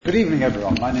Good evening,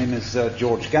 everyone. My name is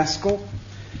George Gaskell,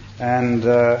 and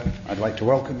I'd like to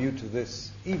welcome you to this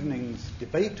evening's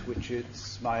debate, which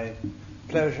it's my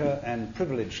pleasure and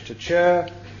privilege to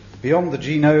chair, Beyond the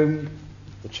Genome,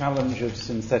 the Challenge of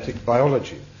Synthetic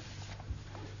Biology.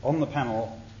 On the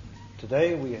panel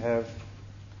today we have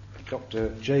Dr.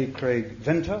 J. Craig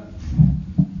Venter,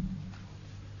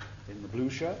 in the blue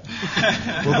shirt.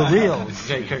 Well, the real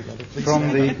J. Craig Venter.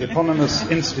 From the Eponymous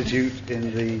Institute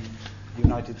in the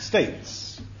United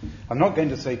States. I'm not going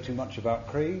to say too much about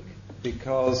Craig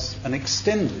because an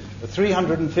extended, a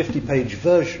 350-page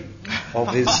version of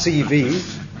his CV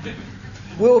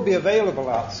will be available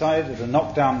outside at a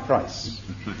knockdown price,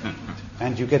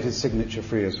 and you get his signature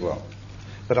free as well.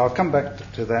 But I'll come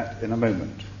back to that in a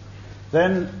moment.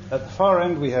 Then, at the far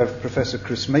end, we have Professor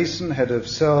Chris Mason, head of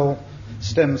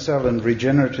Stem Cell and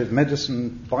Regenerative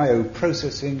Medicine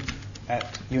Bioprocessing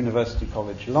at University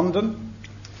College London.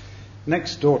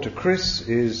 Next door to Chris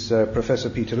is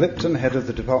Professor Peter Lipton, head of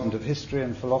the Department of History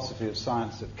and Philosophy of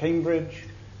Science at Cambridge.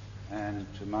 And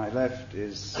to my left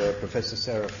is Professor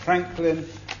Sarah Franklin,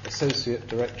 Associate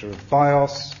Director of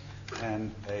BIOS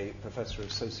and a Professor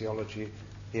of Sociology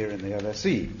here in the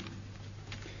LSE.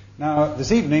 Now,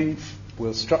 this evening,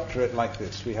 we'll structure it like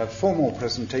this. We have formal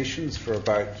presentations for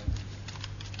about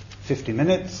 50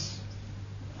 minutes.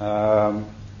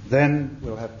 Then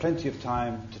we'll have plenty of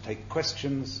time to take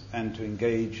questions and to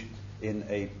engage in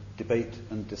a debate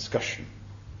and discussion.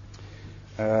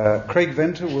 Craig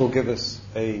Venter will give us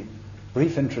a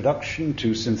brief introduction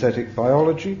to synthetic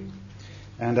biology,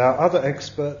 and our other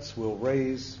experts will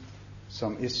raise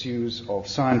some issues of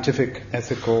scientific,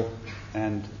 ethical,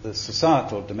 and the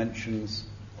societal dimensions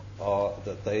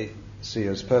that they see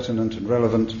as pertinent and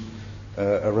relevant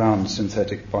around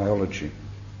synthetic biology.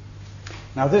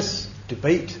 Now, this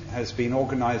debate has been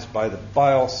organized by the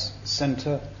BIOS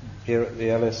Center here at the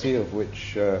LSE, of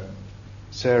which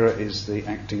Sarah is the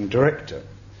acting director.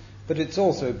 But it's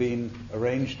also been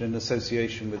arranged in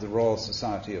association with the Royal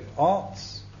Society of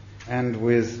Arts and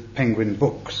with Penguin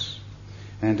Books.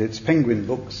 And it's Penguin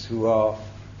Books who have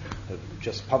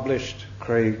just published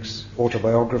Craig's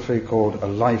autobiography called A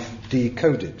Life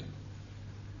Decoded.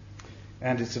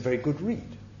 And it's a very good read,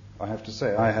 I have to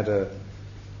say. I had a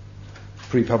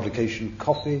pre-publication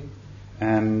copy,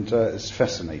 and it's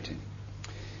fascinating.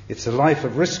 It's a life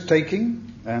of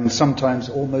risk-taking and sometimes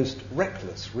almost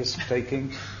reckless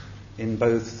risk-taking in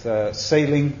both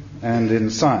sailing and in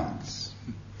science.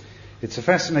 It's a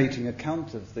fascinating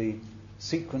account of the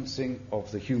sequencing of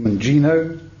the human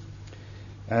genome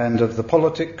and of the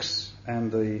politics and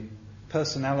the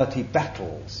personality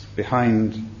battles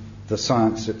behind the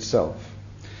science itself.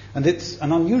 And it's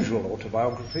an unusual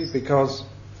autobiography because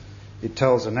it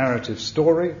tells a narrative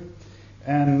story,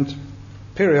 and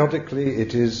periodically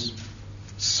it is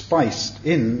spiced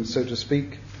in, so to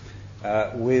speak,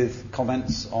 with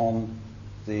comments on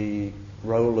the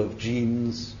role of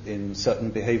genes in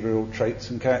certain behavioral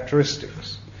traits and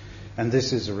characteristics. And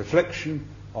this is a reflection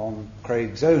on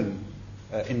Craig's own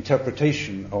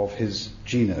interpretation of his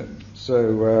genome.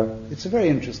 So it's a very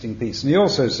interesting piece. And he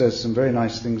also says some very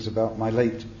nice things about my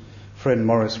late friend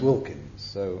Maurice Wilkins.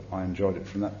 So I enjoyed it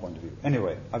from that point of view.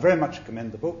 Anyway, I very much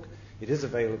commend the book. It is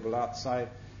available outside,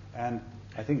 and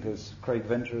I think as Craig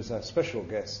Venter is our special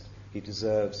guest, he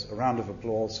deserves a round of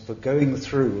applause for going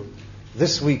through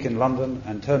this week in London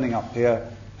and turning up here,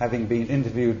 having been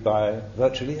interviewed by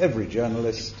virtually every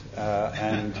journalist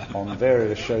and on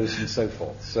various shows and so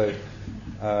forth. So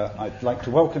I'd like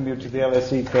to welcome you to the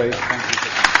LSE, Craig. Thank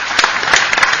you.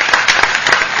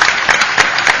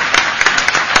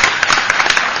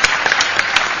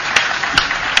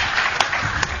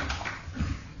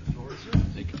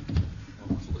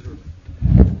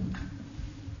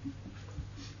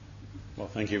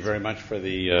 Thank you very much for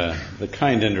the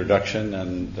kind introduction,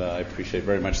 and I appreciate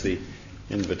very much the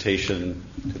invitation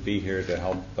to be here to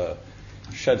help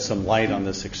shed some light on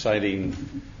this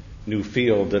exciting new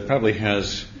field that probably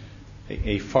has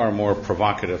a far more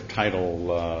provocative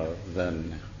title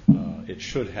than it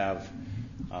should have.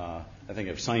 I think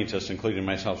if scientists, including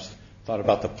myself, thought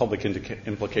about the public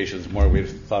implications more, we've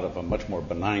thought of a much more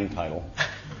benign title.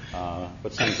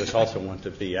 But scientists also want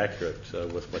to be accurate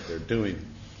with what they're doing.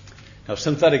 Now,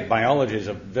 synthetic biology is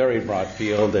a very broad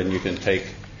field, and you can take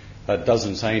a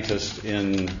dozen scientists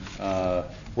in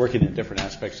working in different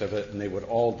aspects of it, and they would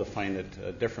all define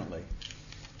it differently.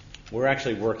 We're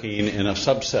actually working in a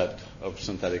subset of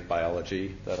synthetic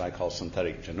biology that I call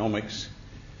synthetic genomics.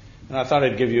 And I thought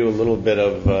I'd give you a little bit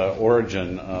of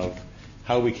origin of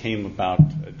how we came about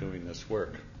doing this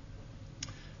work.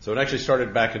 So it actually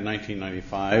started back in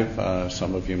 1995.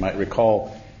 Some of you might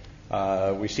recall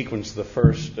We sequenced the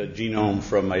first genome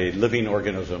from a living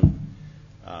organism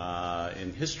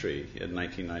in history in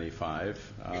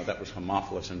 1995. That was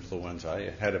Haemophilus influenzae.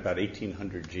 It had about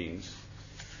 1,800 genes.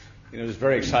 It was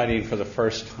very exciting for the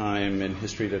first time in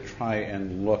history to try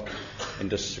and look and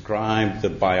describe the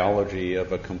biology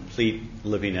of a complete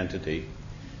living entity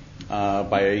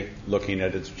by looking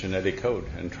at its genetic code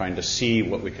and trying to see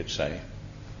what we could say.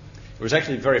 It was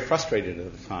actually very frustrating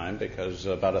at the time because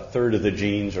about a third of the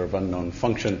genes are of unknown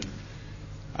function,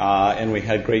 and we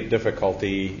had great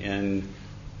difficulty in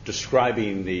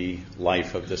describing the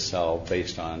life of the cell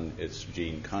based on its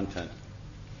gene content.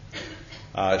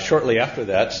 Shortly after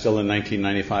that, still in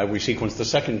 1995, we sequenced the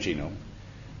second genome.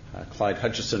 Clyde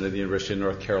Hutchison at the University of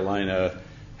North Carolina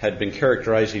had been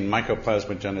characterizing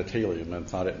Mycoplasma genitalium and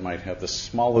thought it might have the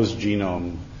smallest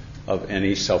genome of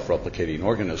any self-replicating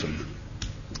organism.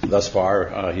 Thus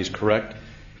far, he's correct.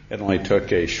 It only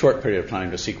took a short period of time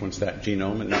to sequence that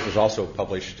genome, and that was also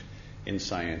published in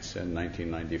Science in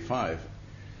 1995.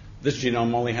 This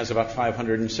genome only has about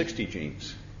 560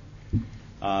 genes.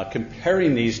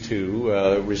 Comparing these two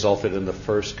resulted in the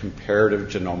first comparative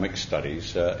genomic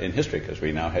studies in history, because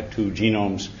we now had two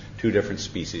genomes, two different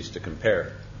species to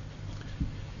compare.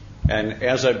 And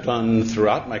as I've done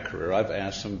throughout my career, I've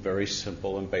asked some very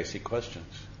simple and basic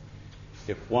questions.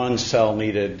 If one cell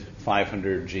needed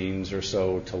 500 genes or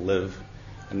so to live,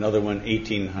 another one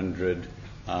 1,800,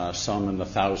 some in the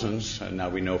thousands, and now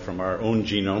we know from our own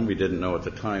genome, we didn't know at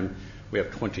the time, we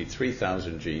have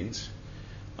 23,000 genes.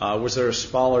 Was there a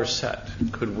smaller set?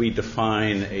 Could we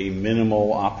define a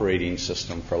minimal operating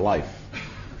system for life?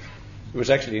 It was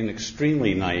actually an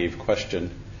extremely naive question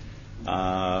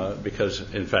because,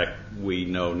 in fact, we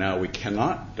know now we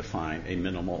cannot define a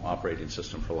minimal operating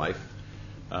system for life,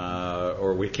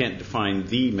 or we can't define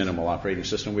the minimal operating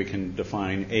system. We can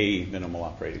define a minimal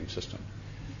operating system.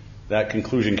 That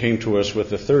conclusion came to us with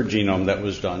the third genome that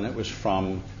was done. It was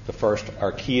from the first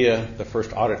archaea, the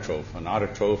first autotroph. An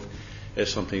autotroph is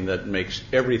something that makes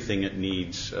everything it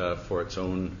needs for its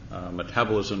own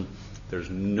metabolism. There's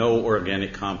no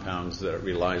organic compounds that it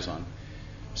relies on.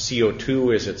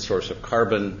 CO2 is its source of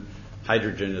carbon.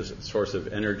 Hydrogen is its source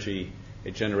of energy.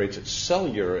 It generates its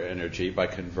cellular energy by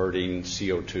converting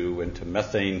CO2 into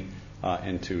methane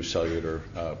into cellular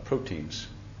proteins.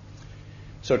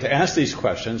 So to ask these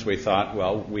questions, we thought,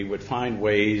 well, we would find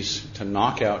ways to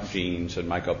knock out genes in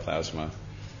mycoplasma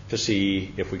to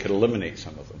see if we could eliminate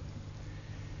some of them.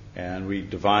 And we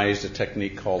devised a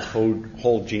technique called whole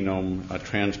genome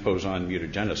transposon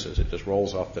mutagenesis. It just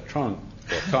rolls off the tongue.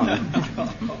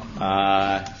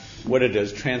 What it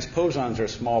is, transposons are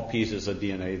small pieces of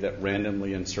DNA that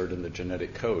randomly insert in the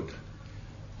genetic code.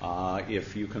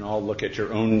 If you can all look at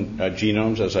your own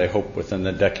genomes, as I hope within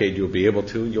the decade you'll be able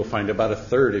to, you'll find about a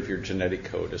third of your genetic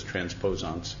code is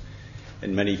transposons.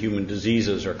 And many human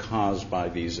diseases are caused by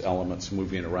these elements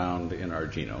moving around in our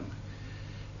genome.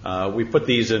 We put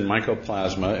these in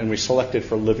mycoplasma and we selected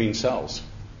for living cells.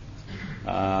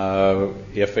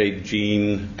 If a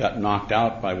gene got knocked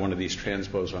out by one of these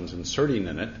transposons inserting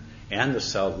in it and the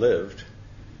cell lived,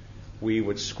 we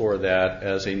would score that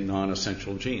as a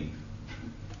non-essential gene.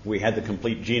 We had the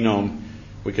complete genome.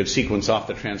 We could sequence off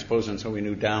the transposon so we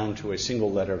knew down to a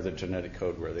single letter of the genetic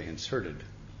code where they inserted.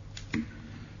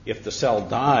 If the cell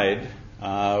died,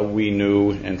 we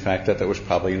knew, in fact, that was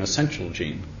probably an essential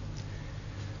gene.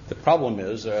 The problem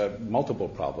is multiple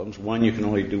problems. One, you can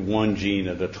only do one gene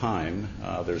at a time.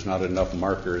 There's not enough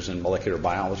markers in molecular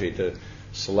biology to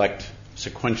select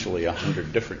sequentially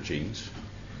 100 different genes.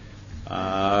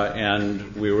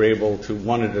 And we were able to,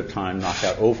 one at a time, knock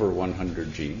out over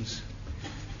 100 genes.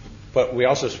 But we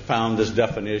also found this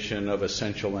definition of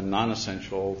essential and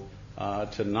non-essential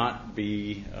to not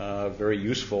be very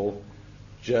useful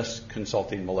just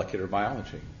consulting molecular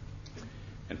biology.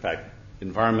 In fact,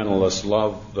 environmentalists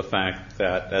love the fact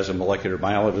that as a molecular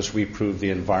biologist, we proved the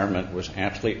environment was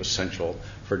absolutely essential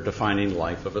for defining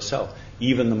life of a cell,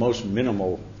 even the most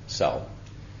minimal cell.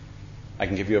 I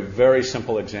can give you a very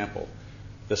simple example.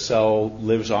 The cell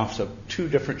lives off of two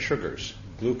different sugars,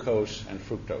 glucose and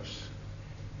fructose.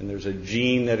 And there's a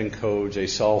gene that encodes a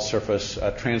cell surface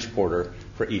transporter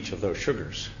for each of those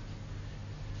sugars.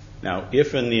 Now,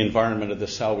 if in the environment of the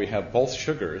cell we have both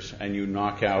sugars and you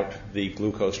knock out the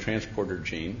glucose transporter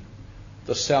gene,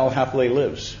 the cell happily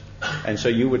lives. And so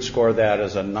you would score that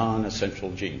as a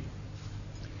non-essential gene.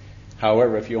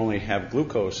 However, if you only have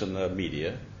glucose in the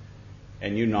media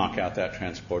and you knock out that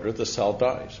transporter, the cell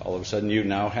dies. All of a sudden you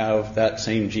now have that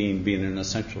same gene being an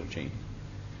essential gene.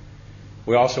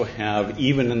 We also have,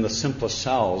 even in the simplest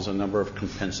cells, a number of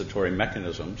compensatory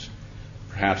mechanisms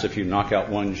Perhaps if you knock out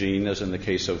one gene, as in the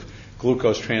case of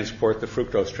glucose transport, the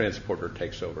fructose transporter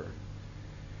takes over.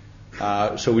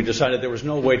 So we decided there was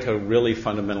no way to really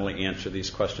fundamentally answer these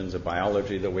questions of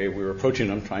biology the way we were approaching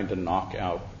them, trying to knock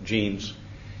out genes.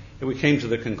 And we came to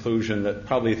the conclusion that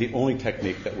probably the only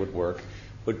technique that would work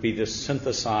would be to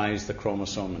synthesize the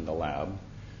chromosome in the lab.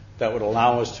 That would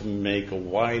allow us to make a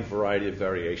wide variety of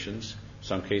variations,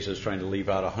 some cases trying to leave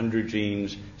out 100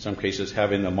 genes, some cases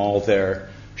having them all there,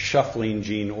 shuffling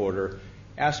gene order,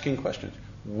 asking questions.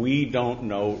 We don't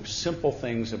know simple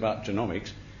things about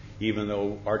genomics, even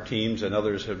though our teams and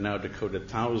others have now decoded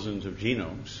thousands of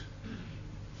genomes.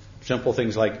 Simple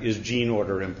things like, is gene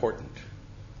order important?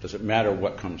 Does it matter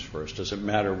what comes first? Does it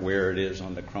matter where it is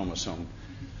on the chromosome?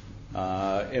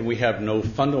 And we have no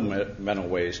fundamental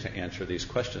ways to answer these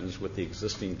questions with the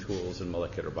existing tools in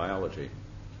molecular biology.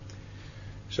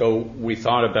 So we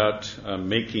thought about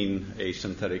making a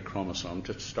synthetic chromosome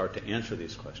to start to answer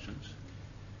these questions.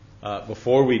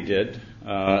 Before we did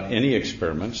any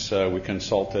experiments, we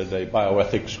consulted a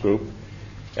bioethics group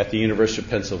at the University of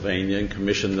Pennsylvania and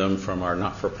commissioned them from our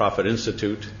not-for-profit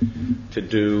institute to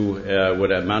do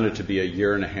what amounted to be a 1.5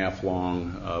 year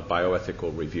long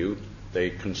bioethical review. They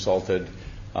consulted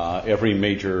every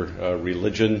major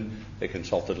religion. They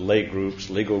consulted lay groups,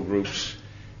 legal groups,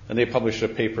 and they published a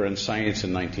paper in Science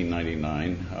in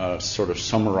 1999 sort of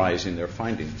summarizing their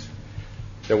findings.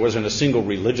 There wasn't a single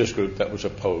religious group that was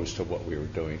opposed to what we were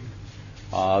doing.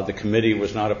 The committee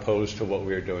was not opposed to what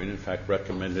we were doing. In fact,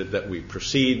 recommended that we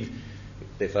proceed.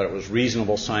 They thought it was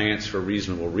reasonable science for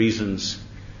reasonable reasons.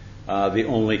 The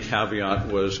only caveat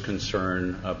was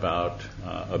concern about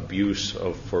abuse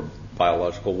for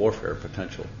biological warfare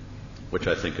potential, which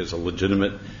I think is a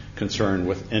legitimate concern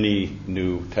with any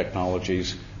new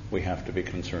technologies. We have to be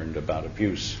concerned about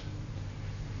abuse.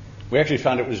 We actually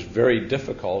found it was very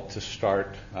difficult to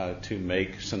start to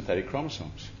make synthetic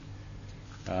chromosomes.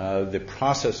 The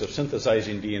process of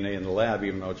synthesizing DNA in the lab,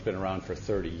 even though it's been around for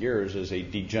 30 years, is a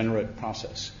degenerate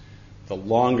process. The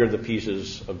longer the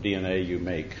pieces of DNA you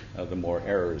make, the more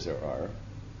errors there are.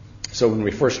 So when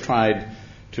we first tried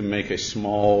to make a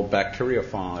small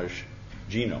bacteriophage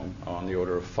genome on the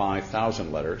order of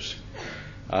 5,000 letters,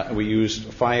 we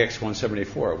used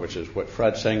Phi-X174, which is what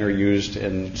Fred Sanger used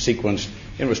and sequenced.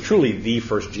 It was truly the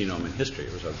first genome in history.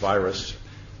 It was a virus,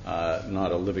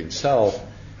 not a living cell.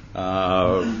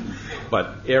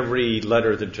 But every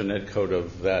letter of the genetic code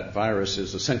of that virus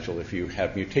is essential. If you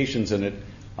have mutations in it,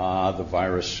 the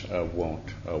virus won't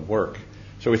work.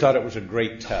 So we thought it was a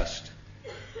great test.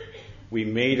 We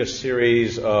made a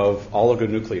series of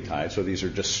oligonucleotides, so these are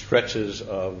just stretches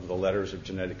of the letters of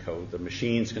genetic code. The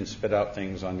machines can spit out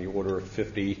things on the order of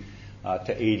 50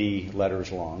 to 80 letters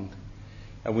long.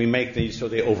 And we make these so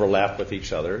they overlap with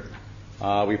each other.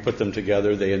 We put them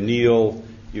together, they anneal.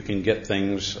 You can get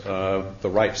things the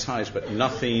right size, but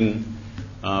nothing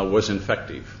was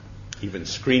infective. Even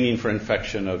screening for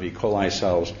infection of E. coli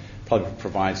cells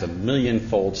provides a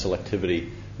million-fold selectivity.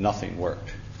 Nothing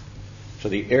worked. So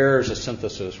the errors of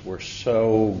synthesis were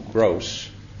so gross,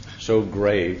 so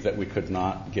grave, that we could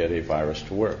not get a virus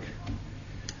to work.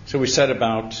 So we set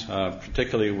about,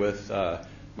 particularly with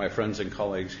my friends and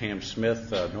colleagues, Ham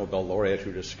Smith, a Nobel laureate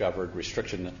who discovered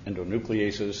restriction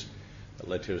endonucleases, that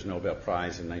led to his Nobel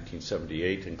Prize in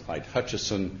 1978, and Clyde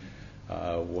Hutchison,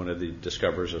 one of the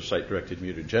discoverers of site-directed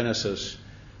mutagenesis.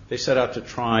 They set out to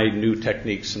try new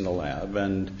techniques in the lab,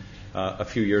 and a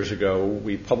few years ago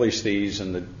we published these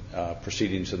in the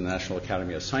Proceedings of the National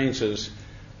Academy of Sciences,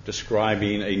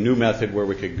 describing a new method where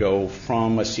we could go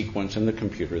from a sequence in the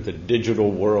computer, the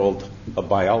digital world of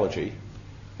biology,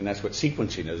 and that's what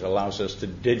sequencing is. It allows us to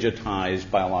digitize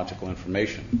biological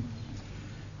information.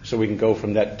 So we can go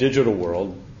from that digital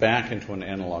world back into an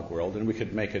analog world, and we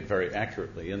could make it very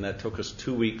accurately. And that took us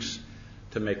 2 weeks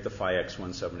to make the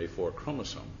Phi-X174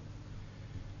 chromosome.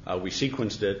 We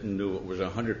sequenced it and knew it was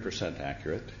 100%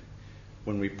 accurate.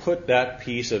 When we put that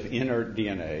piece of inert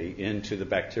DNA into the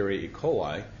bacteria E.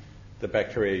 coli, the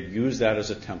bacteria used that as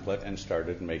a template and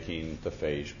started making the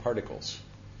phage particles.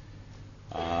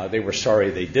 They were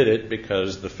sorry they did it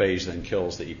because the phage then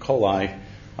kills the E. coli,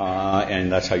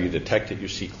 and that's how you detect it. You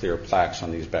see clear plaques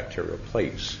on these bacterial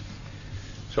plates.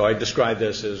 So I describe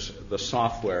this as the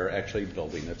software actually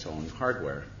building its own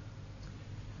hardware.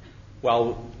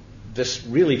 Well, this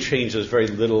really changes very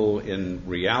little in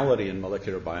reality in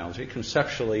molecular biology.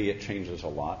 Conceptually, it changes a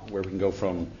lot, where we can go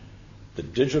from the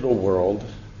digital world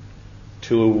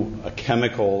to a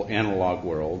chemical analog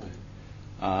world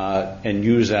and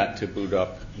use that to boot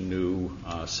up new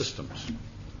systems.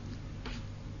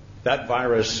 That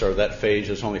virus or that phage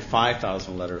is only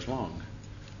 5,000 letters long.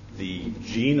 the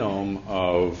genome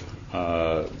of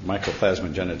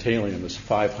Mycoplasma genitalium is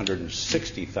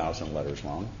 560,000 letters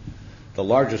long. The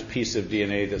largest piece of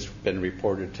DNA that's been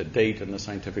reported to date in the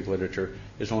scientific literature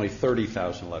is only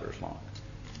 30,000 letters long.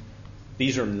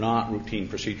 These are not routine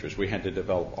procedures. We had to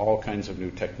develop all kinds of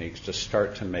new techniques to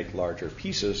start to make larger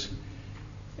pieces.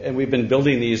 And we've been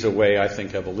building these the way I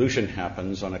think evolution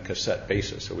happens on a cassette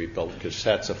basis. So we built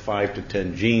cassettes of 5 to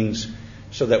 10 genes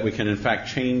so that we can, in fact,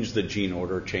 change the gene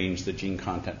order, change the gene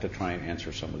content to try and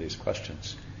answer some of these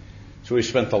questions. So we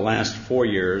spent the last 4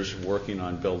 years working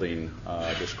on building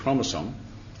this chromosome.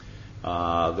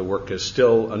 The work is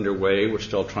still underway. We're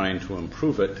still trying to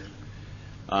improve it.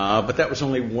 But that was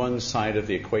only one side of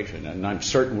the equation. And I'm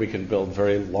certain we can build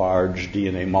very large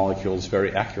DNA molecules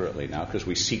very accurately now because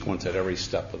we sequence at every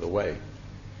step of the way.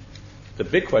 The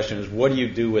big question is, what do you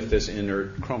do with this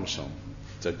inert chromosome?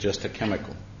 It's just a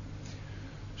chemical.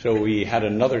 So we had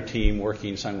another team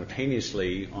working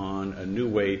simultaneously on a new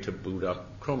way to boot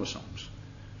up chromosomes.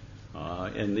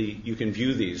 And you can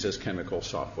view these as chemical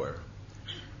software.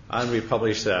 And we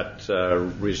published that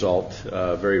result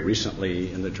very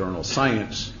recently in the journal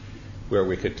Science, where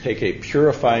we could take a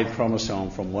purified chromosome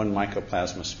from one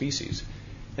Mycoplasma species.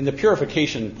 And the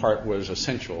purification part was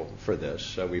essential for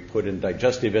this. We put in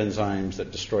digestive enzymes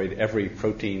that destroyed every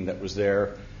protein that was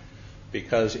there,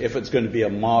 because if it's going to be a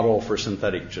model for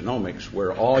synthetic genomics,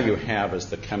 where all you have is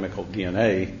the chemical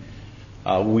DNA,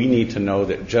 we need to know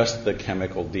that just the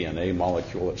chemical DNA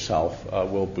molecule itself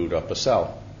will boot up a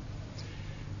cell.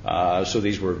 So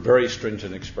these were very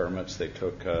stringent experiments. They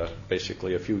took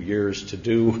basically a few years to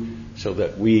do so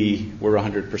that we were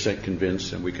 100%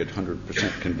 convinced and we could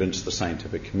 100% convince the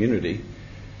scientific community.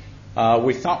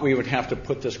 We thought we would have to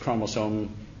put this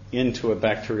chromosome into a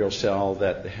bacterial cell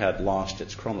that had lost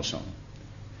its chromosome.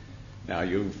 Now,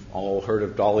 you've all heard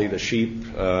of Dolly the sheep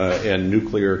and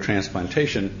nuclear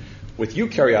transplantation. With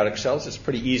eukaryotic cells, it's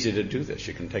pretty easy to do this.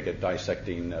 You can take a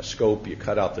dissecting scope, you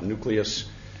cut out the nucleus,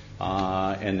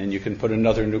 and then you can put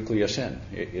another nucleus in.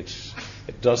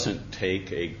 It doesn't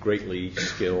take a greatly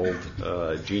skilled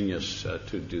genius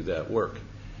to do that work.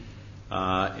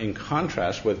 In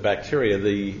contrast with bacteria,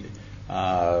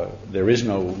 there is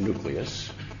no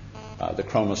nucleus. The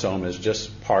chromosome is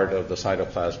just part of the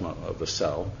cytoplasm of the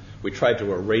cell. We tried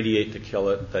to irradiate to kill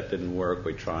it. That didn't work.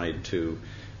 We tried to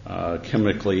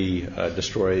chemically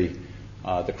destroy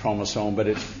the chromosome,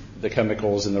 but the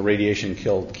chemicals and the radiation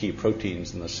killed key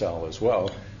proteins in the cell as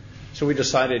well. So we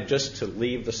decided just to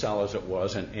leave the cell as it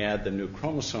was and add the new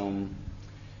chromosome.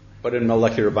 But in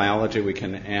molecular biology, we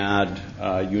can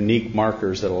add unique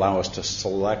markers that allow us to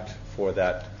select for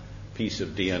that piece of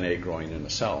DNA growing in a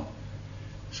cell.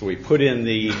 So we put in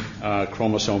the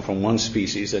chromosome from one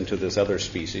species into this other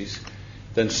species,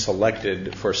 then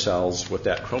selected for cells with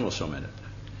that chromosome in it.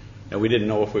 And we didn't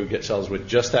know if we would get cells with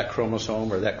just that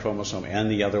chromosome or that chromosome and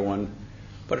the other one,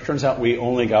 but it turns out we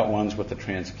only got ones with the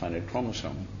transplanted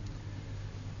chromosome.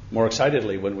 More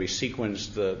excitedly, when we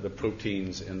sequenced the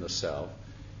proteins in the cell,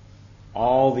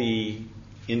 all the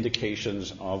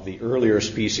indications of the earlier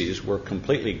species were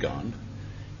completely gone,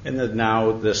 and that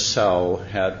now this cell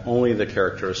had only the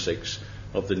characteristics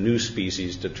of the new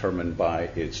species determined by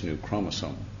its new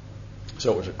chromosome.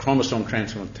 So it was a chromosome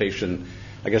transplantation.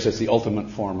 I guess it's the ultimate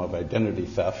form of identity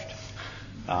theft.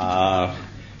 And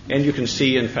you can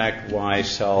see, in fact, why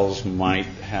cells might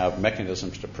have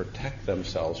mechanisms to protect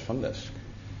themselves from this.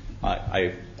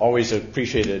 I always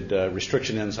appreciated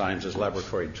restriction enzymes as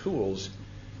laboratory tools,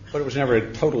 but it was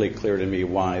never totally clear to me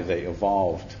why they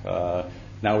evolved.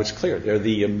 Now it's clear. They're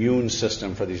the immune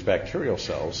system for these bacterial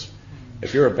cells.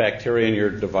 If you're a bacteria and you're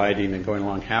dividing and going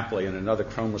along happily and another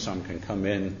chromosome can come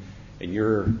in and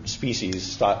your species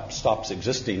stops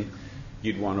existing,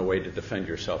 you'd want a way to defend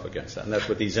yourself against that. And that's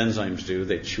what these enzymes do.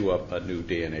 They chew up a new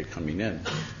DNA coming in.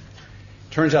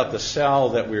 Turns out the cell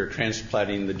that we were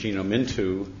transplanting the genome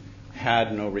into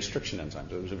had no restriction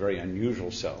enzymes. It was a very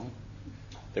unusual cell.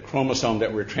 The chromosome that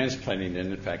we were transplanting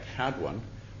in fact, had one.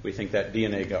 We think that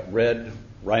DNA got read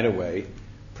right away,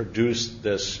 produced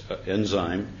this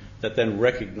enzyme that then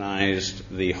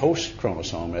recognized the host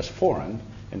chromosome as foreign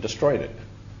and destroyed it.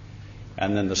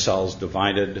 And then the cells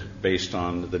divided based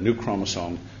on the new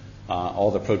chromosome. All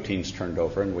the proteins turned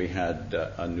over, and we had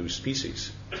a new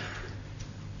species.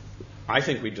 I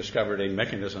think we discovered a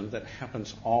mechanism that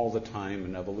happens all the time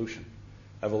in evolution.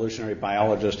 Evolutionary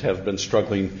biologists have been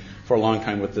struggling for a long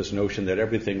time with this notion that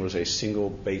everything was a single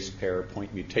base pair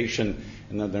point mutation,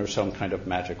 and then there's some kind of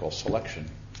magical selection.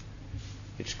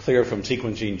 It's clear from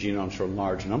sequencing genomes from a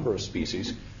large number of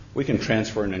species, we can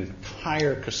transfer an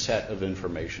entire cassette of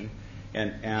information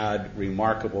and add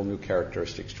remarkable new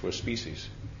characteristics to a species.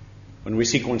 When we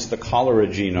sequenced the cholera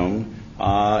genome,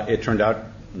 it turned out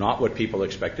not what people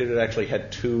expected. It actually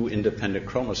had 2 independent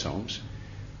chromosomes,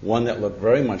 one that looked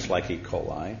very much like E.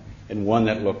 coli and one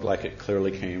that looked like it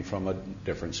clearly came from a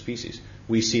different species.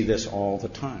 We see this all the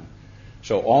time.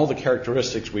 So all the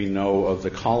characteristics we know of the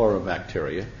cholera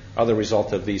bacteria are the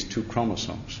result of these 2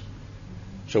 chromosomes.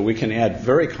 So we can add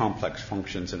very complex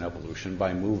functions in evolution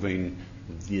by moving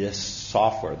this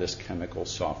software, this chemical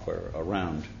software,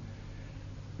 around.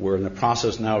 We're in the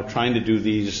process now of trying to do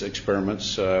these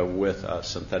experiments with a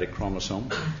synthetic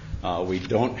chromosome. We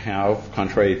don't have,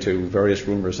 contrary to various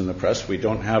rumors in the press, we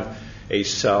don't have a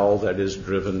cell that is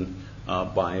driven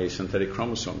by a synthetic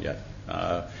chromosome yet.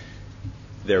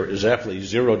 There is absolutely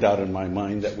zero doubt in my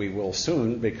mind that we will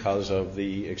soon because of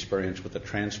the experience with the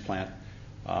transplant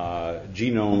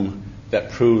genome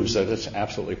that proves that it's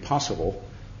absolutely possible,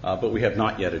 but we have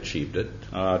not yet achieved it.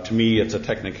 To me, it's a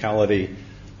technicality.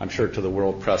 I'm sure to the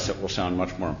world press it will sound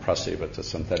much more impressive. It's a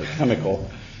synthetic chemical.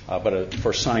 But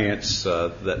for science,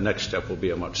 that next step will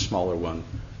be a much smaller one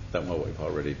than what we've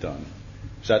already done.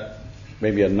 Is that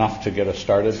maybe enough to get us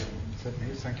started?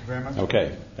 Certainly is. Thank you very much.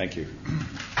 Okay. Thank you.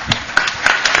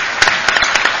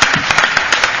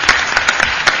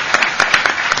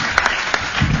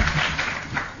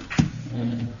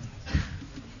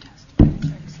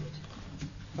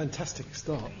 Fantastic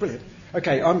start. Brilliant.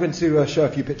 Okay, I'm going to show a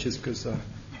few pictures because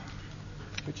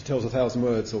picture tells 1,000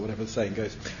 words, or whatever the saying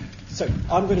goes. So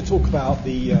I'm going to talk about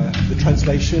the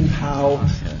translation, how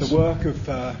the work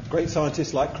of great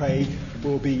scientists like Craig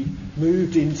will be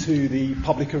moved into the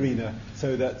public arena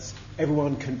so that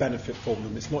everyone can benefit from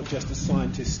them. It's not just a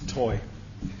scientist's toy.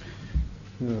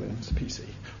 No, it's a PC.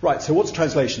 Right, so what's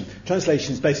translation?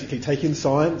 Translation is basically taking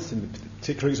science, in the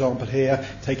particular example here,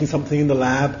 taking something in the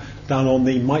lab done on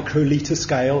the microliter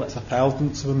scale, that's a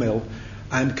thousandth of a mil,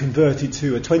 and converted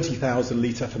to a 20,000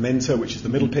 litre fermenter, which is the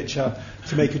middle picture,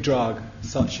 to make a drug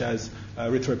such as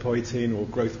erythropoietin or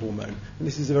growth hormone. And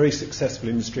this is a very successful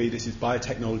industry. This is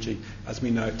biotechnology as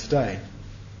we know it today.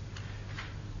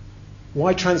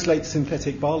 Why translate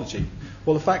synthetic biology?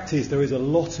 Well, the fact is there is a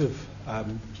lot of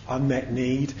unmet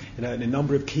need in a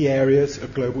number of key areas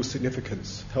of global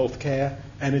significance: healthcare,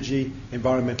 energy,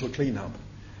 environmental cleanup.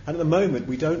 And at the moment,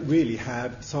 we don't really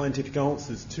have scientific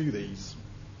answers to these.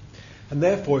 And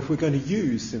therefore, if we're going to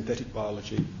use synthetic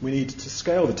biology, we need to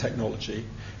scale the technology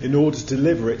in order to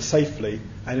deliver it safely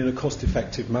and in a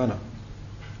cost-effective manner.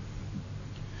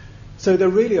 So there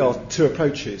really are 2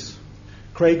 approaches.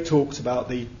 Craig talks about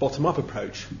the bottom-up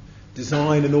approach: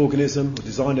 design an organism, or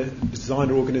design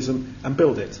an organism and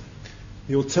build it.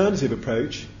 The alternative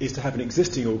approach is to have an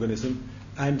existing organism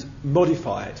and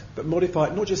modify it, but modify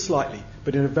it not just slightly,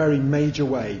 but in a very major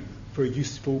way for a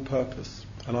useful purpose.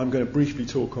 And I'm going to briefly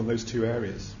talk on those 2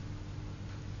 areas.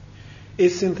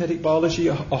 Is synthetic biology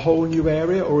a whole new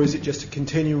area, or is it just a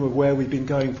continuum of where we've been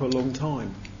going for a long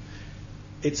time?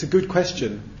 It's a good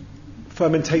question.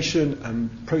 Fermentation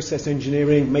and process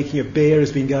engineering, making a beer,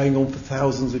 has been going on for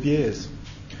thousands of years.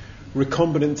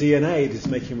 Recombinant DNA, that is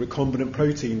making recombinant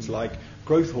proteins like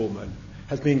growth hormone,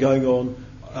 has been going on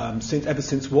ever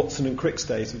since Watson and Crick's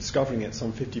days of discovering it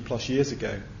some 50 plus years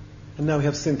ago. And now we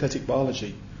have synthetic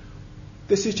biology.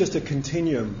 This is just a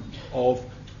continuum of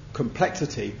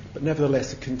complexity, but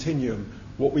nevertheless a continuum.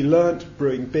 What we learnt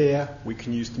brewing beer, we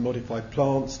can use to modify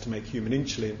plants to make human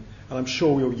insulin, and I'm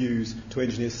sure we'll use to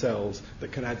engineer cells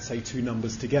that can add, say, 2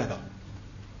 numbers together.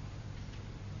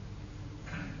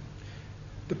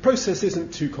 The process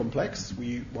isn't too complex.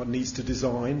 One needs to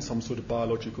design some sort of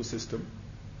biological system.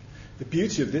 The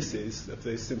beauty of this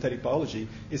synthetic biology,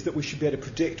 is that we should be able to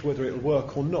predict whether it will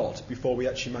work or not before we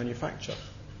actually manufacture.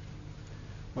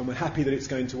 When we're happy that it's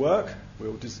going to work,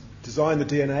 we'll design the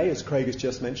DNA, as Craig has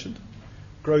just mentioned,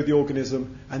 grow the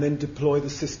organism, and then deploy the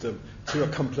system to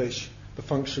accomplish the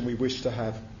function we wish to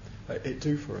have it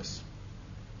do for us.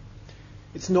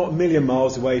 It's not a million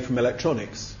miles away from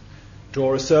electronics.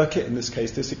 Draw a circuit. In this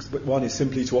case, this one is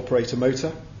simply to operate a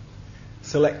motor.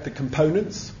 Select the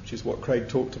components, which is what Craig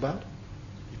talked about.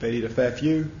 If they need a fair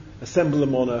few, assemble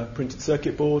them on a printed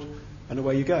circuit board, and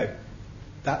away you go.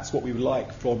 That's what we would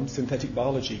like from synthetic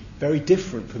biology. Very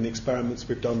different from the experiments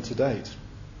we've done to date.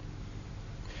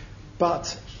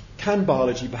 But can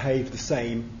biology behave the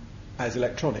same as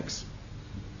electronics?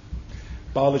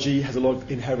 Biology has a lot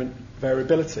of inherent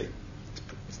variability.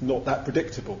 It's not that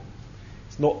predictable.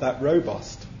 It's not that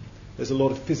robust. There's a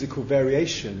lot of physical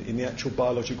variation in the actual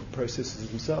biological processes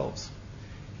themselves.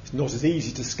 It's not as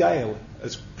easy to scale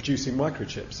as producing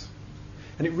microchips.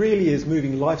 And it really is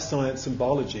moving life science and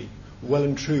biology well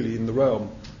and truly in the realm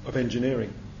of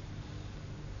engineering.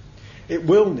 It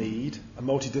will need a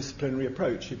multidisciplinary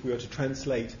approach if we are to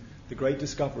translate the great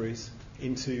discoveries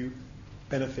into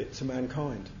benefit to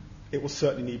mankind. It will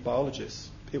certainly need biologists.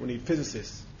 It will need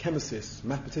physicists, chemists,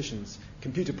 mathematicians,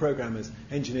 computer programmers,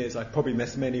 engineers. I've probably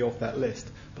missed many off that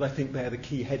list, but I think they're the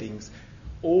key headings.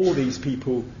 All these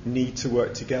people need to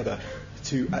work together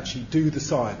to actually do the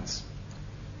science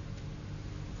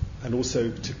and also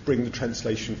to bring the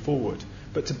translation forward.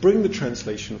 But to bring the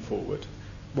translation forward,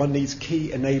 one needs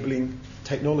key enabling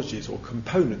technologies or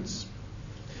components.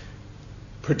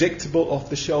 Predictable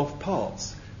off-the-shelf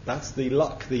parts. That's the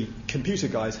luck the computer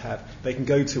guys have. They can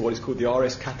go to what is called the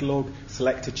RS catalogue,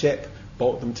 select a chip,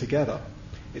 bolt them together.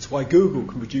 It's why Google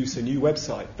can produce a new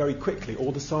website very quickly.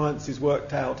 All the science is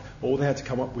worked out. All they had to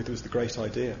come up with was the great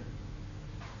idea.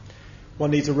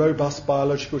 One needs a robust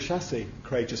biological chassis.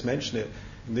 Craig just mentioned it.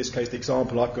 In this case, the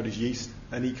example I've got is yeast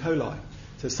and E. coli.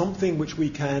 So something which we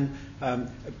can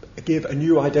give a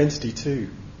new identity to.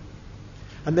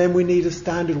 And then we need a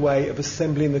standard way of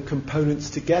assembling the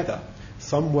components together.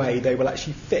 Some way they will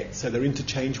actually fit, so they're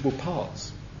interchangeable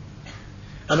parts.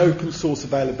 And open source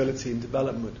availability and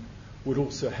development would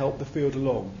also help the field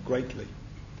along greatly.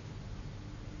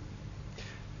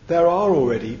 There are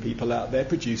already people out there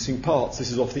producing parts. This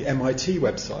is off the MIT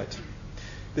website.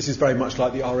 This is very much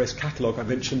like the RS catalogue I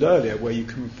mentioned earlier, where you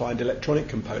can find electronic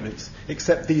components,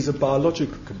 except these are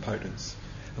biological components.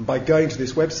 And by going to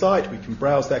this website, we can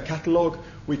browse their catalogue,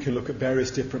 we can look at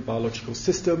various different biological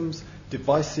systems,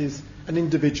 devices, and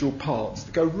individual parts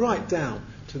that go right down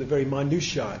to the very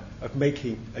minutiae of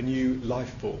making a new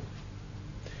life form.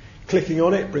 Clicking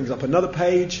on it brings up another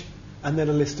page, and then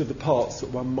a list of the parts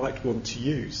that one might want to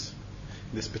use.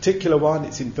 In this particular one,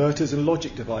 it's inverters and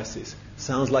logic devices.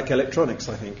 Sounds like electronics,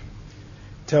 I think.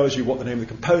 Tells you what the name of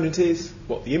the component is,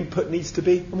 what the input needs to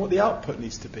be, and what the output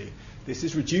needs to be. This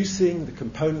is reducing the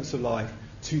components of life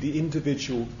to the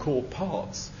individual core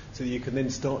parts, so that you can then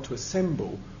start to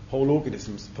assemble whole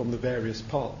organisms from the various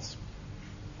parts.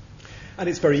 And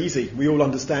it's very easy. We all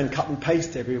understand cut and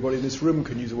paste. Everybody in this room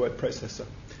can use a word processor.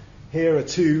 Here are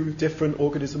two different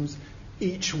organisms,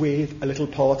 each with a little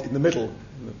part in the middle.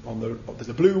 There's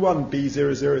a blue one,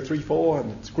 B0034,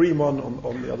 and it's a green one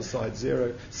on the other side,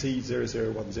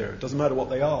 C0010. It doesn't matter what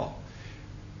they are.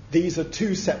 These are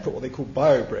two separate, what they call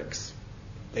biobricks.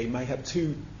 They may have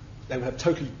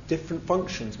totally different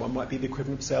functions. One might be the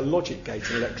equivalent of, say, a logic gate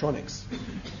in electronics.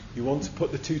 You want to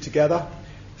put the two together,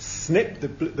 snip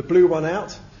the blue one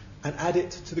out, and add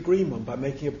it to the green one by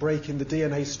making a break in the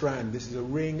DNA strand. This is a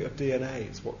ring of DNA.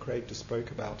 It's what Craig just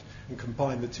spoke about. And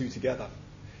combine the two together.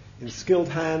 In skilled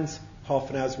hands,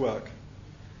 half an hour's work.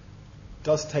 It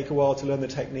does take a while to learn the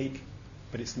technique,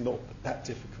 but it's not that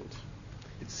difficult.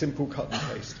 It's simple cut and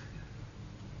paste.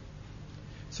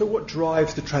 So what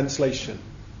drives the translation?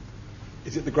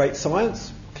 Is it the great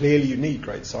science? Clearly you need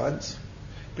great science.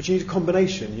 But you need a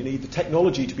combination. You need the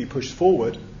technology to be pushed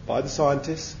forward by the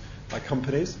scientists, by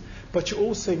companies, but you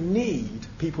also need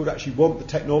people who actually want the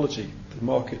technology, the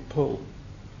market pull.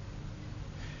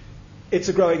 It's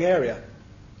a growing area.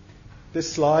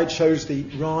 This slide shows the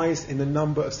rise in the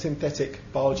number of synthetic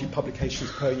biology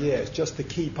publications per year. It's just the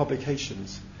key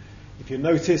publications. If you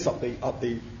notice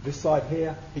this side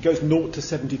here, it goes 0 to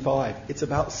 75. It's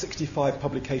about 65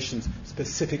 publications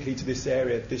specifically to this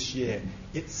area this year.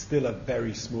 It's still a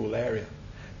very small area,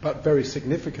 but very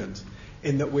significant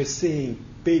in that we're seeing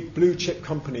big blue chip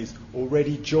companies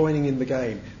already joining in the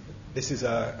game. This is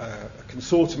a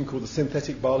consortium called the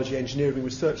Synthetic Biology Engineering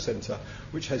Research Centre,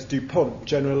 which has DuPont,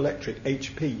 General Electric,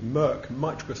 HP, Merck,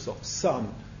 Microsoft,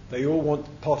 Sun. They all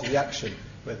want part of the action,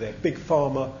 whether they're big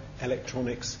pharma,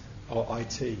 electronics, or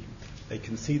IT. They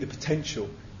can see the potential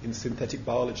in synthetic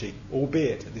biology,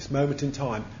 albeit at this moment in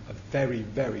time a very,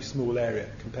 very small area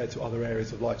compared to other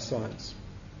areas of life science.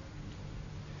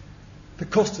 The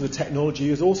cost of the technology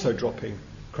is also dropping.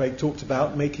 Craig talked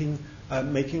about making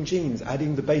genes,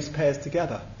 adding the base pairs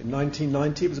together. In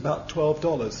 1990 it was about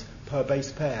 $12 per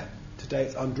base pair. Today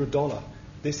it's under $1.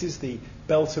 This is the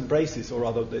belt and braces, or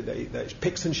rather the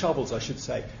picks and shovels, I should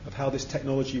say, of how this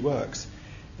technology works.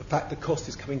 The fact the cost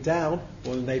is coming down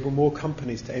will enable more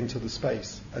companies to enter the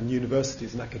space and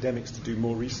universities and academics to do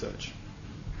more research.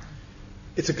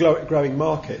 It's a growing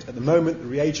market. At the moment, the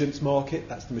reagents market,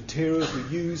 that's the materials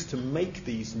we use to make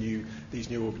these new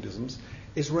organisms,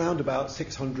 is around about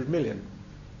 600 million,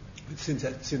 with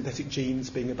synthetic genes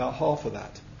being about half of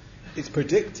that. It's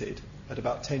predicted at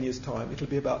about 10 years' time it'll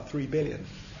be about 3 billion.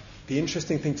 The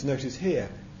interesting thing to notice here,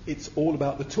 it's all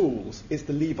about the tools. It's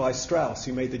the Levi Strauss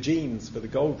who made the genes for the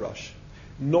gold rush,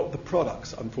 not the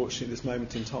products, unfortunately, at this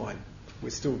moment in time. We're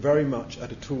still very much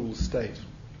at a tools state.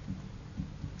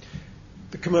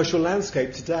 The commercial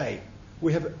landscape today,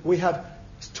 we have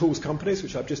tools companies,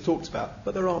 which I've just talked about,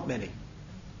 but there aren't many.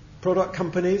 Product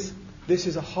companies, this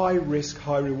is a high-risk,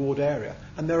 high-reward area.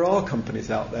 And there are companies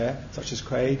out there, such as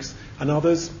Craig's and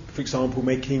others, for example,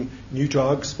 making new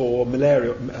drugs for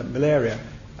malaria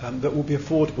that will be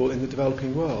affordable in the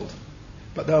developing world.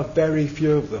 But there are very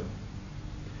few of them.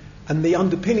 And the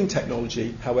underpinning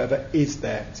technology, however, is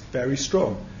there. It's very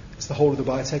strong. It's the whole of the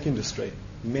biotech industry.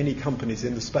 Many companies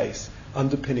in the space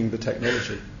underpinning the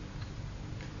technology.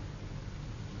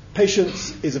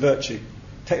 Patience is a virtue.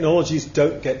 Technologies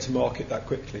don't get to market that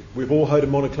quickly. We've all heard of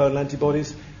monoclonal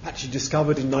antibodies, actually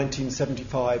discovered in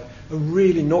 1975 and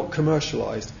really not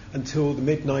commercialized until the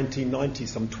mid-1990s,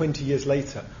 some 20 years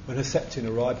later, when Herceptin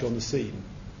arrived on the scene.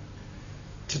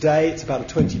 Today, it's about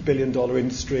a $20 billion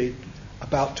industry,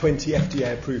 about 20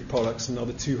 FDA-approved products, and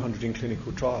another 200 in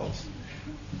clinical trials.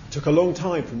 It took a long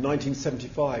time from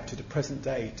 1975 to the present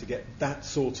day to get that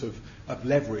sort of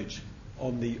leverage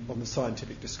on the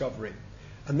scientific discovery.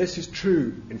 And this is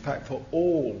true, in fact, for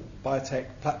all biotech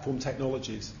platform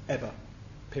technologies ever,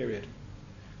 period.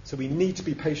 So we need to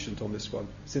be patient on this one.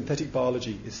 Synthetic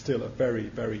biology is still a very,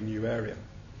 very new area.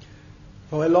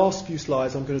 For my last few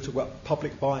slides, I'm going to talk about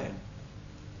public buy-in.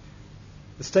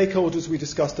 The stakeholders we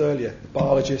discussed earlier, the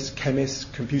biologists, chemists,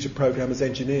 computer programmers,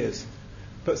 engineers.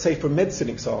 But say for a medicine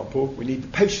example, we need the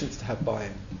patients to have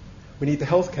buy-in. We need the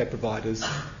healthcare providers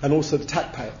and also the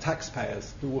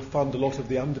taxpayers who will fund a lot of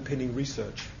the underpinning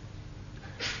research.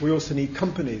 We also need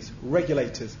companies,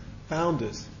 regulators,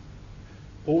 founders,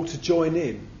 all to join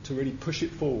in to really push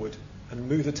it forward and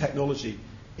move the technology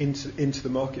into the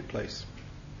marketplace.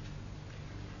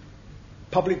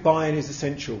 Public buy-in is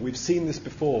essential. We've seen this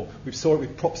before. We saw it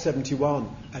with Prop 71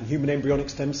 and human embryonic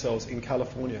stem cells in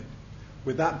California.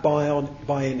 With that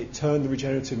buy-in, it turned the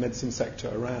regenerative medicine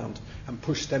sector around and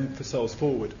pushed stem cells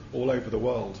forward all over the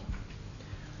world.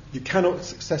 You cannot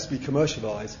successfully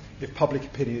commercialize if public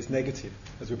opinion is negative,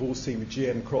 as we've all seen with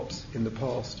GM crops in the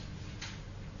past.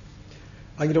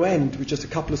 I'm going to end with just a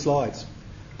couple of slides.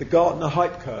 The Gartner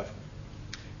hype curve.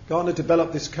 Gartner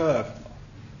developed this curve.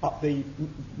 Up the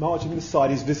margin of the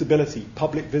side is visibility,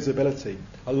 public visibility.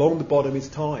 Along the bottom is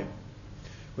time.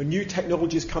 When new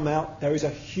technologies come out, there is a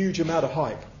huge amount of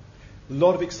hype, a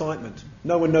lot of excitement.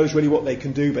 No one knows really what they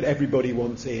can do, but everybody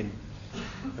wants in.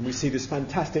 And we see this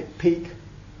fantastic peak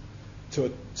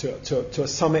to a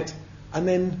summit, and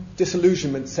then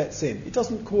disillusionment sets in. It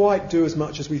doesn't quite do as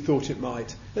much as we thought it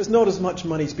might. There's not as much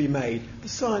money to be made. The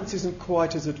science isn't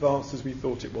quite as advanced as we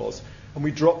thought it was, and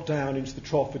we drop down into the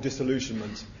trough of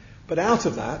disillusionment. But out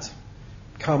of that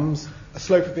comes a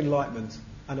slope of enlightenment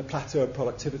and a plateau of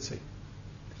productivity.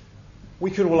 We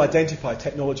can all identify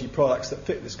technology products that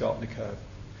fit this Gartner curve.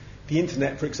 The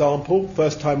internet, for example,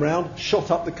 first time round, shot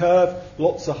up the curve,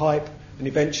 lots of hype, and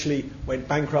eventually went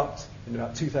bankrupt in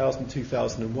about 2000,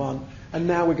 2001. And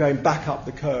now we're going back up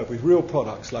the curve with real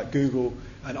products like Google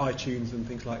and iTunes and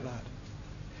things like that.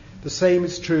 The same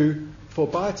is true for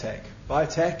biotech.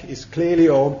 Biotech is clearly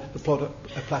on a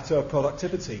plateau of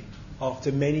productivity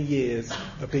after many years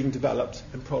of being developed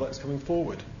and products coming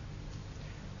forward.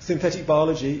 Synthetic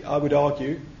biology, I would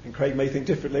argue, and Craig may think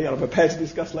differently, and I'm prepared to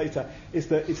discuss later, is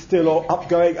that it's still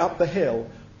going up the hill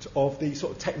of the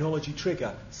sort of technology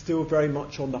trigger, still very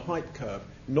much on the hype curve,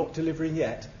 not delivering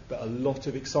yet, but a lot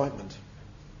of excitement.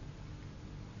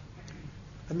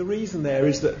 And the reason there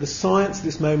is that the science at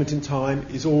this moment in time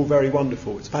is all very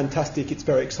wonderful. It's fantastic, it's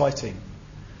very exciting.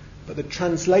 But the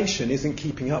translation isn't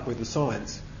keeping up with the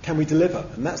science. Can we deliver?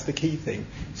 And that's the key thing.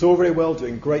 It's all very well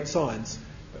doing great science,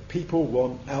 people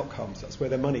want outcomes. That's where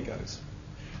their money goes.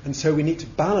 And so we need to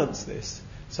balance this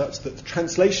such that the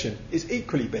translation is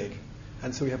equally big.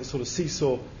 And so we have a sort of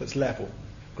seesaw that's level.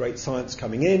 Great science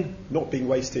coming in, not being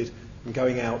wasted, and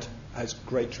going out as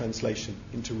great translation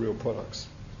into real products.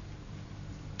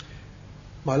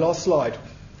 My last slide.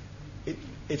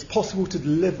 It's possible to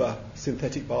deliver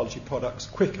synthetic biology products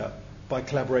quicker by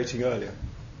collaborating earlier.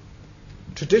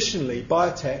 Traditionally,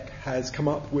 biotech has come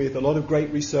up with a lot of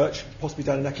great research, possibly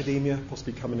done in academia,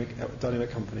 possibly done in a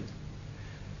company.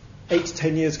 8 to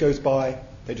 10 years goes by,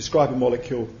 they describe a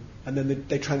molecule, and then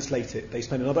they translate it. They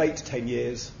spend another 8 to 10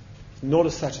 years. It's not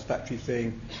a satisfactory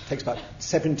thing. It takes about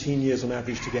 17 years on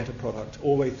average to get a product,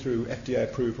 all the way through FDA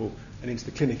approval and into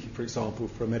the clinic, for example,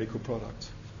 for a medical product.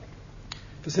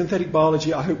 For synthetic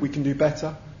biology, I hope we can do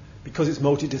better. Because it's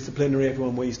multidisciplinary,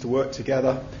 everyone needs to work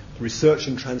together. Research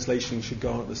and translation should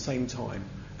go on at the same time,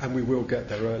 and we will get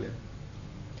there earlier.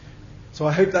 So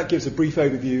I hope that gives a brief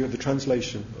overview of the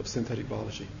translation of synthetic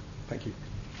biology. Thank you.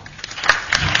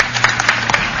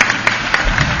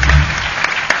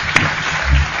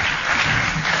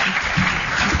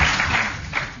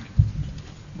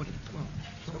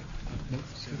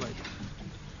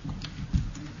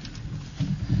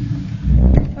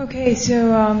 Okay,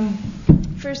 so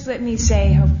first let me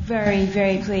say how very,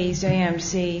 very pleased I am to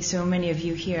see so many of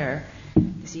you here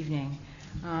this evening.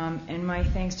 And my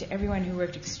thanks to everyone who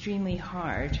worked extremely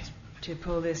hard to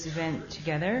pull this event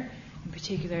together. In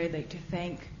particular, I'd like to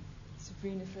thank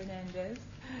Sabrina Fernandez,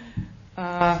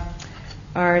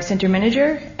 our center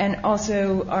manager, and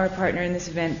also our partner in this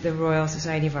event, the Royal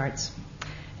Society of Arts.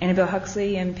 Annabelle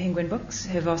Huxley and Penguin Books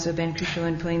have also been crucial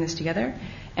in pulling this together.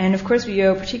 And of course, we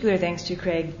owe particular thanks to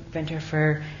Craig Venter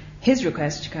for his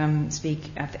request to come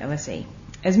speak at the LSE.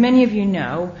 As many of you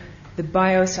know, the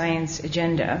bioscience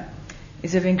agenda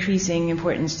is of increasing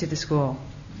importance to the school.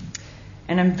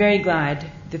 And I'm very glad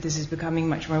that this is becoming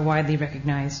much more widely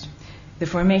recognized. The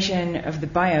formation of the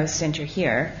BIOS Center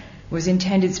here was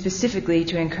intended specifically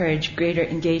to encourage greater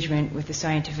engagement with the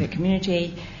scientific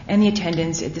community, and the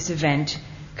attendance at this event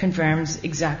confirms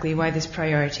exactly why this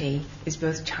priority is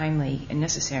both timely and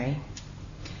necessary.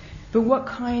 But what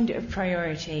kind of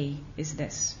priority is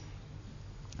this?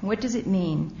 What does it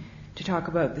mean to talk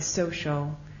about the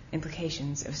social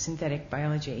implications of synthetic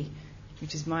biology,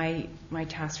 which is my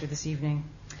task for this evening?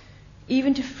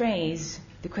 Even to phrase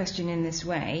the question in this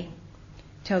way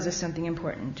tells us something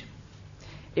important.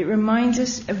 It reminds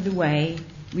us of the way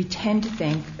we tend to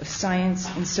think of science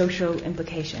and social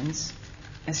implications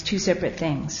as two separate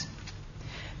things.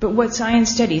 But what science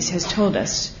studies has told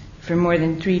us for more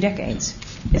than 3 decades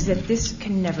is that this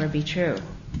can never be true.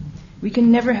 We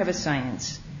can never have a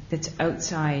science that's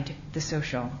outside the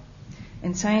social.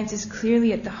 And science is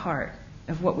clearly at the heart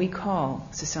of what we call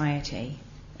society,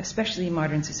 especially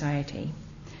modern society.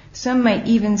 Some might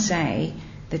even say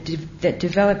that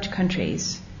developed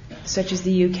countries, such as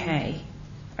the UK,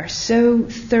 are so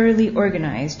thoroughly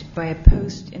organized by a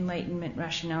post-Enlightenment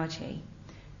rationality,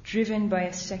 driven by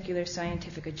a secular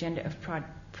scientific agenda of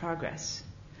progress,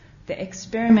 that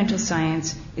experimental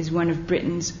science is one of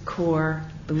Britain's core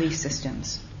belief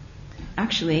systems.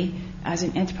 Actually, as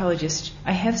an anthropologist,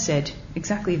 I have said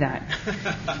exactly that.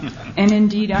 And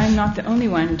indeed, I'm not the only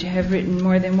one to have written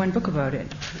more than one book about it.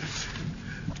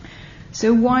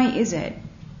 So why is it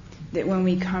that when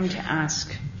we come to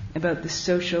ask about the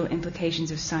social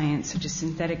implications of science, such as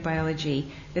synthetic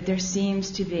biology, that there seems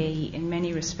to be, in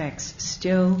many respects,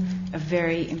 still a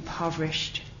very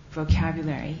impoverished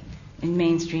vocabulary in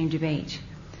mainstream debate?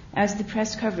 As the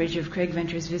press coverage of Craig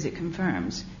Venter's visit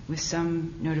confirms, with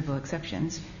some notable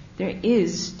exceptions, there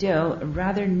is still a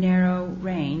rather narrow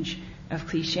range of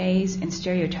cliches and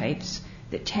stereotypes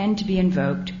that tend to be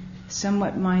invoked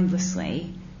somewhat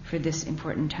mindlessly for this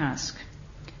important task.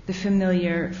 The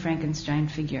familiar Frankenstein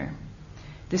figure,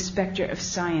 the specter of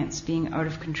science being out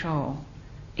of control,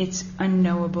 its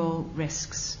unknowable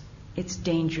risks, its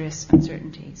dangerous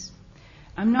uncertainties.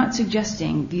 I'm not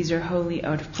suggesting these are wholly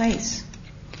out of place,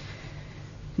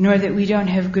 nor that we don't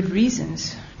have good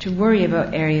reasons to worry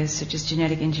about areas such as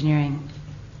genetic engineering.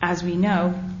 As we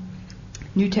know,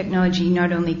 new technology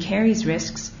not only carries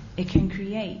risks, it can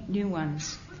create new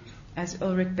ones. As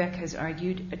Ulrich Beck has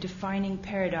argued, a defining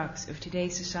paradox of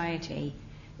today's society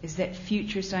is that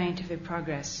future scientific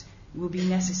progress will be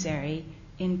necessary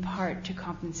in part to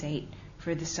compensate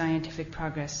for the scientific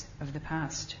progress of the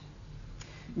past,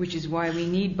 which is why we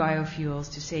need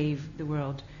biofuels to save the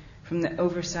world from the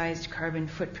oversized carbon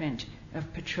footprint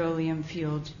of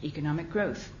petroleum-fueled economic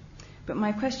growth. But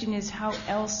my question is, how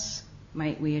else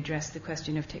might we address the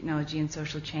question of technology and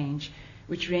social change,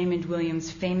 which Raymond Williams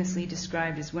famously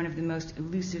described as one of the most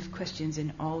elusive questions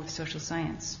in all of social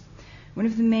science? One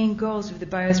of the main goals of the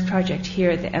BIOS project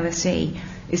here at the LSE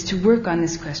is to work on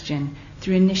this question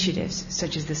through initiatives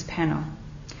such as this panel.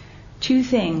 2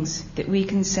 things that we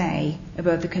can say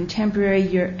about the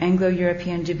contemporary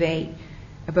Anglo-European debate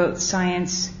about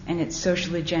science and its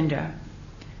social agenda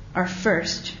are,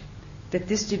 first, that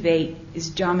this debate is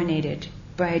dominated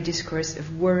by a discourse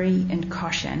of worry and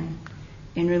caution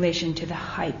in relation to the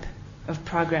hype of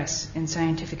progress and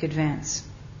scientific advance.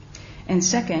 And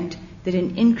second, that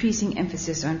an increasing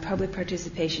emphasis on public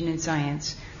participation in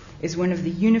science is one of the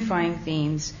unifying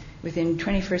themes within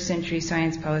 21st century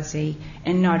science policy,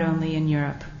 and not only in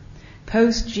Europe.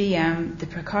 Post-GM, the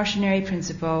precautionary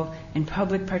principle and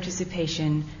public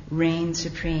participation reign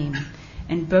supreme,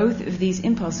 and both of these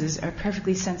impulses are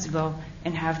perfectly sensible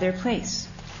and have their place.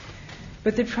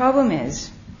 But the problem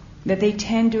is that they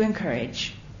tend to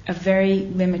encourage a very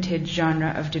limited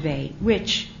genre of debate,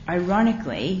 which,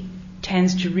 ironically,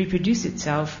 tends to reproduce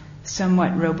itself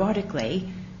somewhat robotically,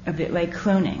 a bit like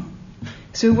cloning.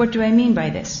 So what do I mean by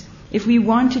this? If we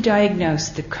want to diagnose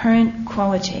the current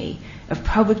quality of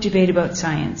public debate about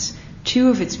science, 2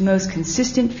 of its most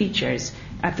consistent features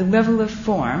at the level of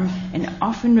form and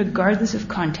often regardless of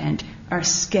content are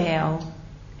scale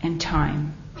and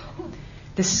time.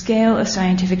 The scale of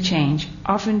scientific change,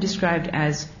 often described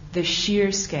as the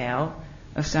sheer scale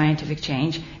of scientific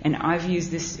change, and I've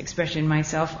used this expression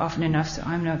myself often enough, so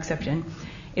I'm no exception,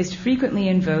 is frequently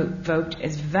invoked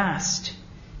as vast,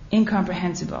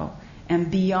 incomprehensible, and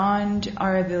beyond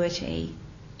our ability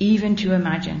even to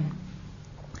imagine.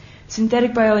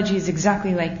 Synthetic biology is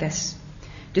exactly like this,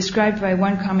 described by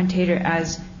one commentator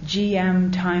as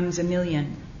GM times a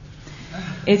million.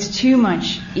 It's too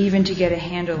much even to get a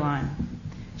handle on.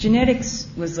 Genetics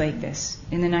was like this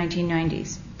in the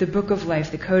 1990s. The Book of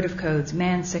Life, the Code of Codes,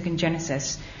 Man's Second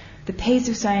Genesis. The pace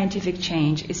of scientific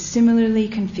change is similarly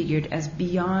configured as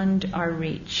beyond our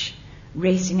reach,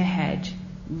 racing ahead,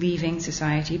 leaving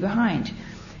society behind.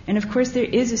 And of course there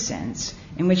is a sense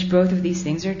in which both of these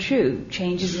things are true.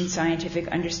 Changes in scientific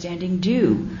understanding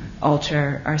do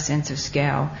alter our sense of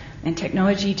scale, and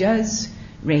technology does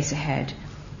race ahead.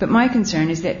 But my concern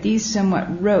is that these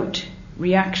somewhat rote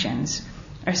reactions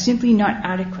are simply not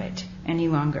adequate any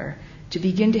longer to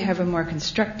begin to have a more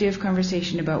constructive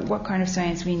conversation about what kind of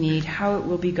science we need, how it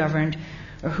will be governed,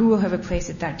 or who will have a place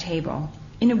at that table.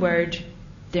 In a word,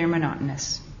 they're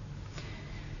monotonous.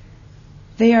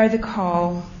 They are the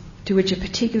call to which a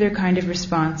particular kind of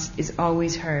response is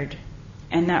always heard,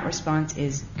 and that response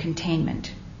is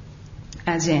containment.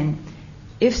 As in,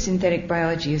 if synthetic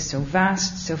biology is so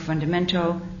vast, so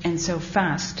fundamental, and so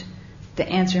fast, the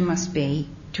answer must be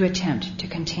to attempt to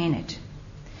contain it.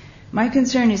 My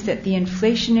concern is that the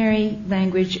inflationary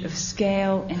language of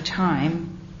scale and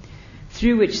time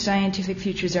through which scientific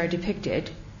futures are depicted,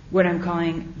 what I'm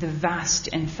calling the vast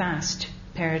and fast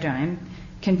paradigm,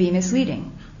 can be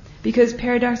misleading. Because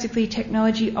paradoxically,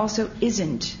 technology also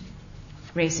isn't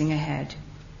racing ahead.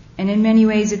 And in many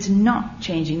ways, it's not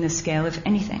changing the scale of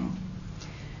anything.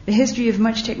 The history of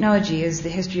much technology is the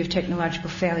history of technological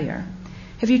failure.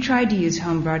 Have you tried to use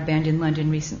home broadband in London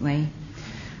recently?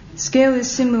 Scale is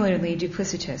similarly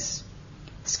duplicitous.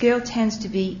 Scale tends to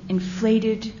be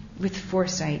inflated with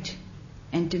foresight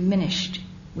and diminished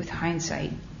with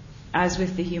hindsight, as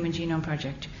with the Human Genome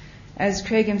Project. As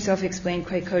Craig himself explained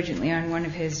quite cogently on one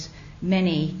of his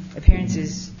many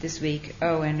appearances this week.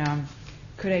 Oh, and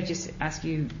could I just ask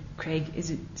you, Craig,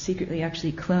 is it secretly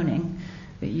actually cloning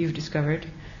that you've discovered?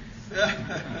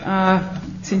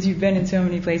 Since you've been in so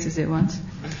many places at once.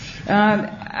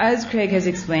 As Craig has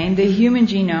explained, the human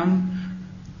genome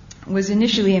was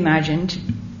initially imagined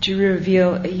to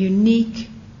reveal a unique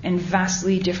and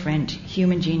vastly different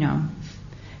human genome,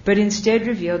 but instead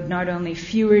revealed not only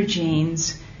fewer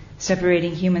genes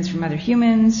separating humans from other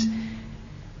humans,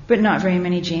 but not very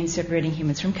many genes separating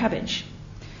humans from cabbage.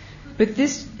 But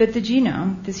the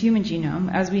genome, this human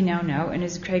genome, as we now know, and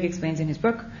as Craig explains in his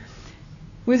book,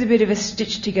 was a bit of a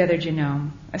stitched-together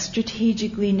genome, a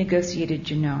strategically negotiated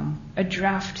genome, a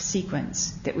draft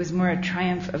sequence that was more a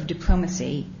triumph of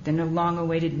diplomacy than a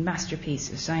long-awaited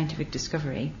masterpiece of scientific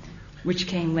discovery, which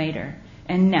came later.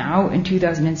 And now, in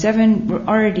 2007, we're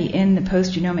already in the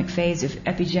post-genomic phase of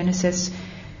epigenesis,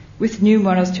 with new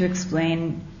models to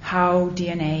explain how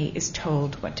DNA is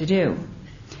told what to do.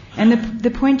 And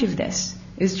the point of this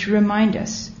is to remind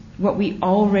us what we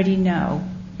already know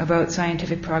about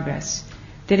scientific progress,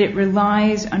 that it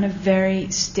relies on a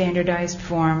very standardized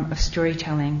form of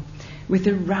storytelling with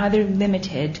a rather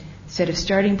limited set of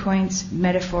starting points,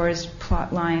 metaphors,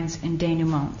 plot lines, and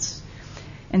denouements.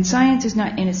 And science is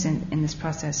not innocent in this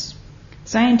process.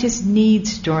 Scientists need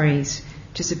stories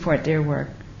to support their work,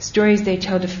 stories they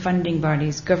tell to funding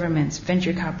bodies, governments,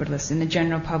 venture capitalists, and the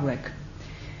general public.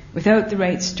 Without the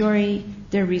right story,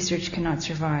 their research cannot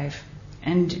survive.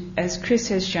 And as Chris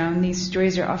has shown, these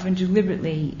stories are often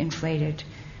deliberately inflated.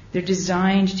 They're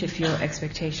designed to fuel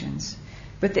expectations.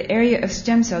 But the area of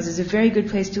stem cells is a very good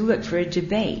place to look for a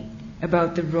debate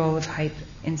about the role of hype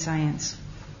in science.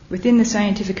 Within the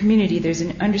scientific community, there's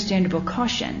an understandable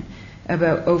caution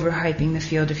about overhyping the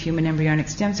field of human embryonic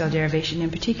stem cell derivation in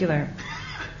particular,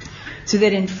 so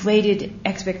that inflated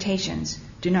expectations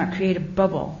do not create a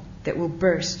bubble that will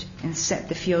burst and set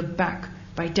the field back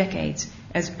by decades,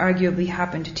 as arguably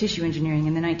happened to tissue engineering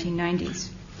in the 1990s.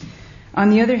 On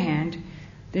the other hand,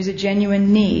 there's a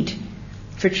genuine need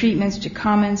for treatments to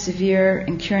common, severe,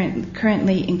 and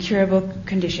currently incurable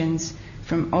conditions,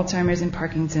 from Alzheimer's and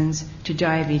Parkinson's to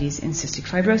diabetes and cystic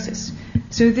fibrosis.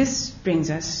 So this brings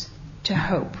us to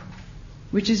hope,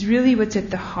 which is really what's at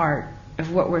the heart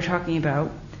of what we're talking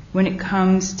about when it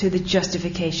comes to the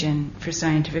justification for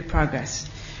scientific progress.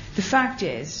 The fact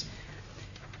is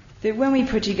that when we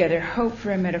put together hope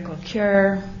for a medical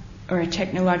cure, or a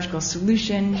technological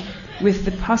solution with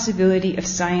the possibility of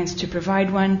science to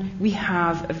provide one, we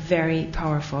have a very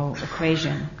powerful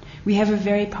equation. We have a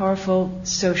very powerful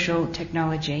social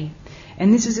technology.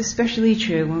 And this is especially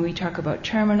true when we talk about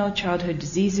terminal childhood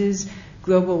diseases,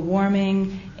 global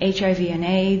warming, HIV and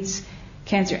AIDS,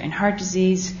 cancer and heart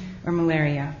disease, or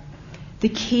malaria. The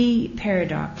key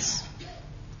paradox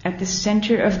at the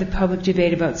center of the public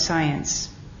debate about science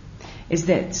is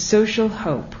that social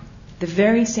hope, the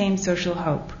very same social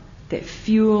hope that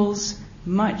fuels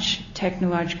much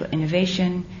technological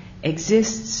innovation,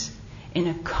 exists in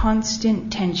a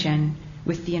constant tension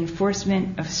with the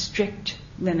enforcement of strict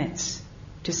limits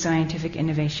to scientific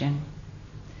innovation.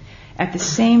 At the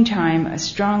same time, a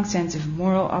strong sense of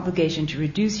moral obligation to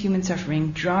reduce human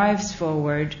suffering drives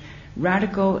forward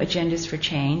radical agendas for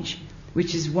change,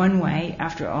 which is one way,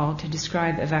 after all, to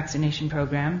describe a vaccination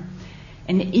program.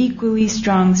 An equally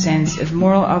strong sense of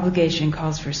moral obligation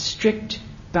calls for strict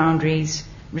boundaries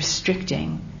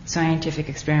restricting scientific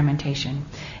experimentation.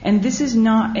 And this is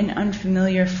not an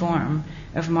unfamiliar form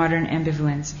of modern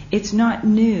ambivalence. It's not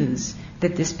news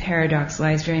that this paradox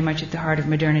lies very much at the heart of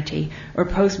modernity, or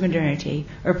postmodernity,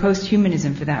 or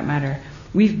posthumanism for that matter.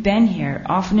 We've been here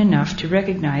often enough to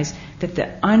recognize that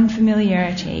the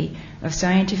unfamiliarity of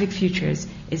scientific futures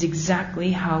is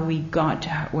exactly how we got to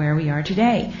where we are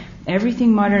today.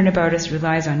 Everything modern about us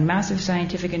relies on massive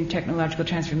scientific and technological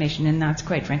transformation, and that's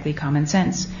quite frankly common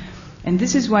sense. And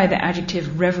this is why the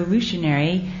adjective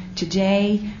revolutionary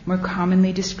today more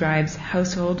commonly describes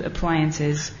household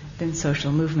appliances than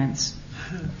social movements.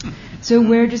 So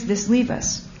where does this leave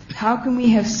us? How can we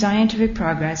have scientific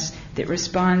progress that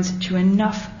responds to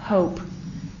enough hope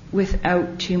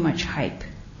without too much hype?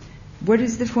 What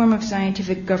is the form of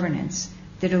scientific governance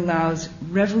that allows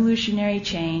revolutionary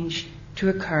change to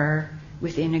occur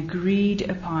within agreed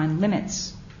upon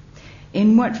limits?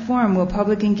 In what form will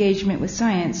public engagement with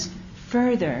science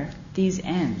further these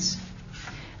ends?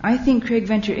 I think Craig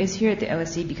Venter is here at the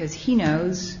LSE because he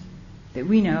knows that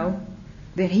we know,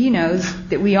 that he knows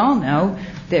that we all know,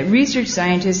 that research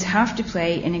scientists have to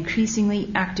play an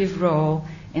increasingly active role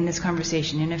in this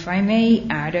conversation. And if I may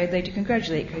add, I'd like to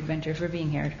congratulate Craig Venter for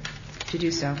being here to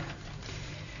do so.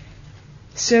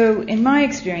 So in my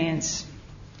experience,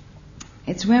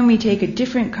 it's when we take a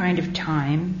different kind of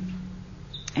time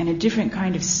and a different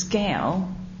kind of scale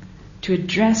to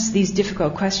address these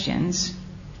difficult questions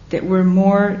that we're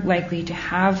more likely to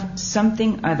have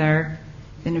something other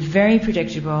than a very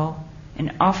predictable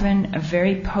and often a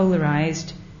very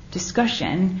polarized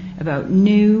discussion about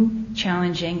new,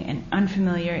 challenging, and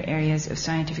unfamiliar areas of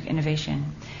scientific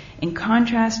innovation. In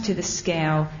contrast to the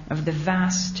scale of the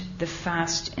vast, the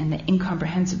fast, and the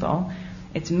incomprehensible,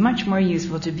 it's much more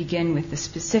useful to begin with the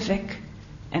specific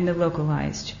and the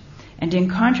localized. And in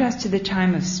contrast to the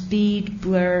time of speed,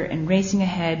 blur, and racing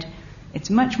ahead, it's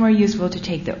much more useful to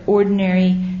take the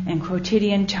ordinary and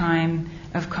quotidian time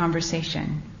of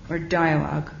conversation or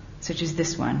dialogue, such as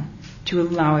this one, to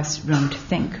allow us room to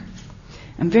think.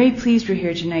 I'm very pleased we're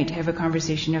here tonight to have a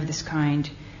conversation of this kind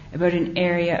about an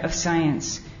area of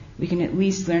science we can at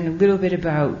least learn a little bit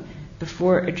about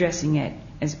before addressing it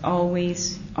as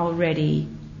always, already,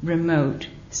 remote,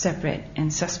 separate,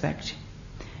 and suspect.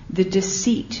 The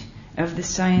deceit of the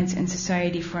science and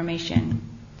society formation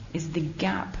is the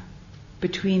gap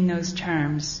between those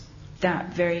terms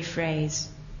that very phrase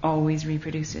always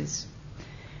reproduces.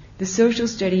 The social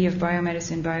study of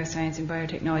biomedicine, bioscience, and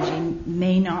biotechnology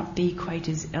may not be quite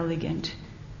as elegant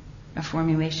a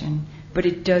formulation, but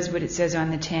it does what it says on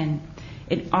the tin.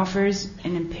 It offers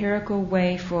an empirical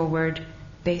way forward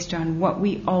based on what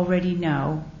we already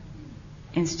know,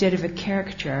 instead of a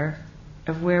caricature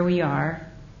of where we are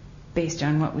based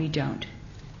on what we don't.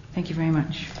 Thank you very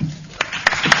much.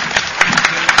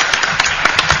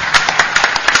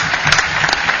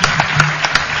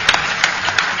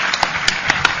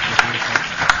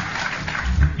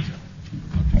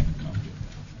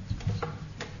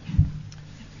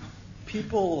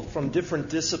 People from different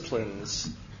disciplines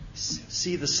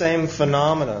see the same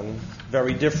phenomenon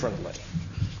very differently.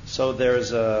 So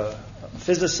there's a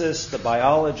physicist, a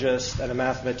biologist, and a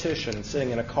mathematician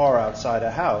sitting in a car outside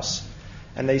a house,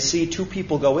 and they see two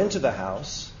people go into the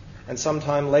house, and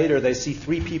sometime later they see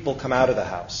three people come out of the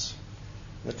house.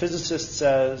 And the physicist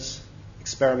says,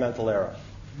 experimental error.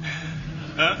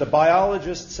 The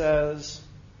biologist says,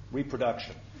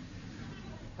 reproduction.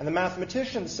 And the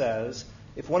mathematician says,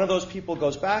 if one of those people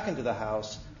goes back into the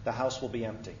house will be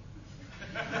empty.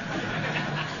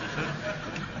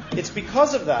 It's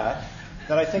because of that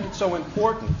I think it's so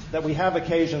important that we have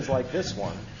occasions like this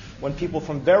one, when people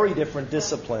from very different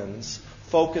disciplines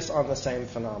focus on the same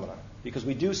phenomena. because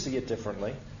we do see it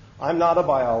differently. I'm not a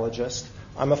biologist.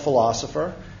 I'm a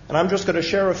philosopher. And I'm just going to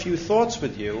share a few thoughts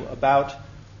with you about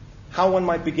how one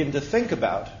might begin to think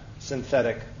about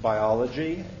synthetic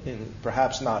biology,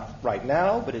 perhaps not right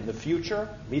now, but in the future,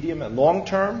 medium and long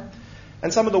term,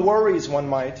 and some of the worries one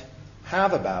might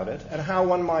have about it, and how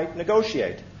one might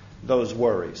negotiate those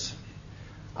worries.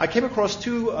 I came across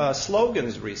two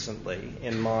slogans recently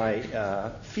in my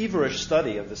feverish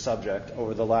study of the subject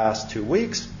over the last 2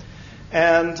 weeks,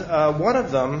 and one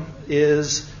of them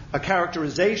is a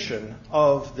characterization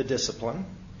of the discipline,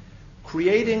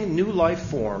 creating new life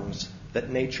forms that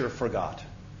nature forgot.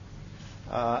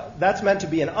 That's meant to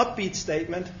be an upbeat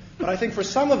statement, but I think for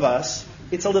some of us,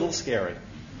 it's a little scary.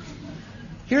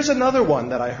 Here's another one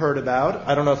that I heard about.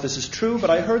 I don't know if this is true, but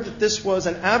I heard that this was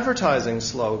an advertising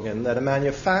slogan that a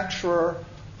manufacturer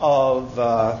of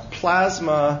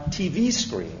plasma TV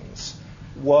screens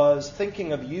was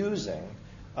thinking of using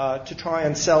to try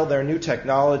and sell their new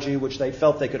technology, which they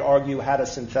felt they could argue had a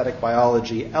synthetic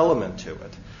biology element to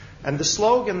it. And the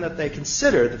slogan that they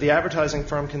considered, that the advertising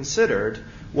firm considered,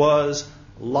 was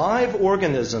live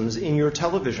organisms in your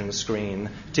television screen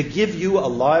to give you a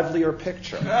livelier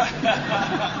picture.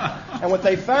 And what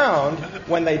they found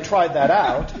when they tried that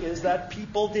out is that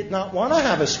people did not want to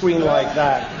have a screen like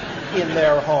that in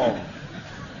their home.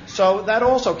 So that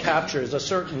also captures a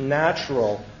certain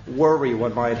natural worry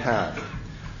one might have.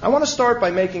 I want to start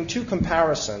by making two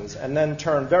comparisons and then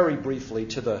turn very briefly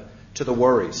to the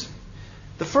worries.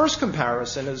 The first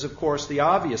comparison is, of course, the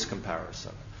obvious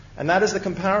comparison. And that is the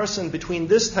comparison between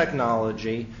this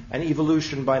technology and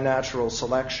evolution by natural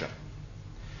selection.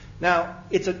 Now,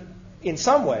 in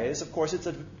some ways, of course, it's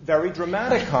a very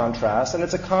dramatic contrast, and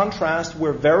it's a contrast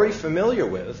we're very familiar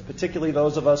with, particularly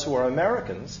those of us who are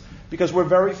Americans, because we're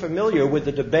very familiar with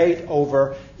the debate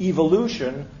over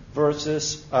evolution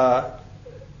versus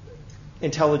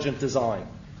intelligent design.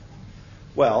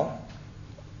 Well,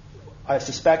 I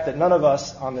suspect that none of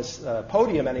us on this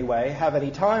podium, anyway, have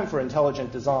any time for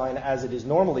intelligent design as it is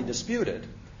normally disputed.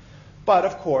 But,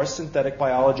 of course, synthetic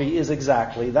biology is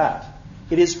exactly that.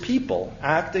 It is people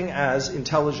acting as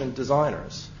intelligent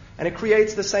designers. And it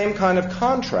creates the same kind of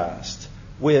contrast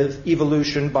with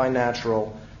evolution by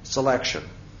natural selection.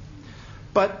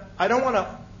 But I don't want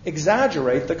to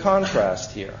exaggerate the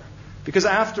contrast here. Because,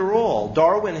 after all,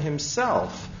 Darwin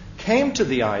himself came to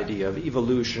the idea of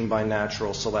evolution by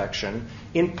natural selection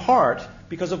in part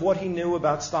because of what he knew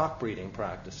about stock breeding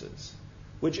practices,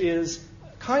 which is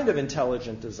kind of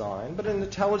intelligent design, but an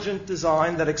intelligent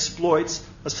design that exploits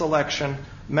a selection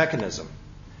mechanism.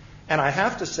 And I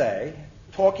have to say,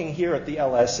 talking here at the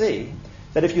LSE,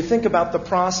 that if you think about the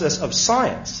process of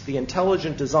science, the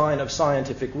intelligent design of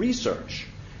scientific research,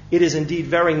 it is indeed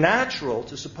very natural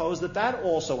to suppose that that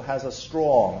also has a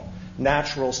strong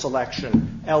natural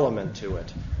selection element to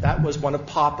it. That was one of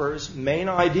Popper's main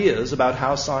ideas about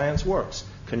how science works: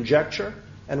 conjecture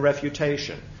and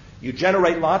refutation. You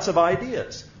generate lots of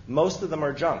ideas. Most of them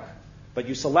are junk. But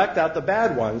you select out the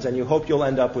bad ones and you hope you'll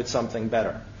end up with something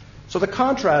better. So the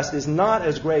contrast is not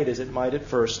as great as it might at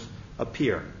first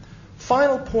appear.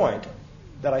 Final point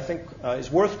that I think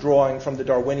is worth drawing from the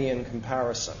Darwinian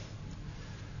comparison.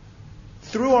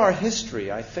 Through our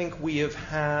history, I think we have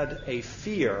had a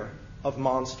fear of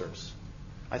monsters.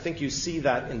 I think you see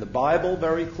that in the Bible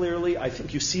very clearly. I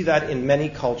think you see that in many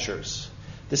cultures.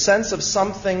 The sense of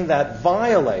something that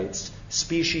violates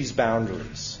species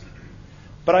boundaries.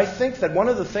 But I think that one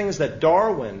of the things that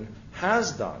Darwin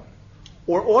has done,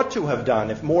 or ought to have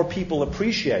done if more people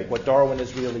appreciate what Darwin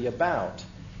is really about,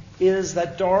 is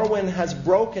that Darwin has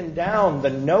broken down the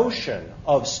notion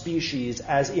of species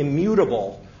as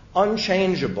immutable,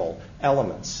 unchangeable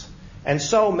elements, and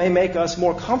so may make us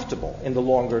more comfortable in the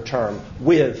longer term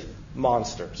with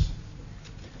monsters.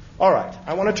 All right,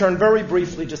 I want to turn very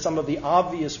briefly to some of the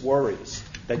obvious worries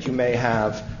that you may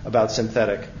have about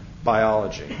synthetic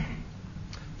biology.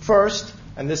 First,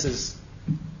 and this is,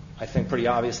 I think, pretty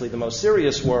obviously the most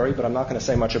serious worry, but I'm not going to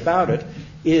say much about it,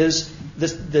 is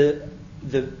the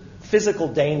physical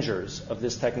dangers of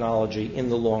this technology in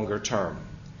the longer term.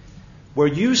 We're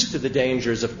used to the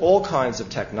dangers of all kinds of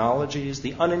technologies,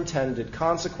 the unintended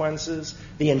consequences,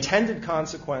 the intended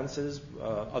consequences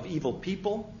of evil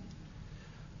people.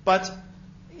 But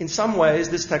in some ways,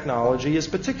 this technology is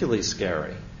particularly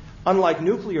scary. Unlike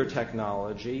nuclear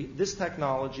technology, this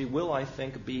technology will, I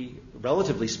think, be,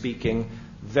 relatively speaking,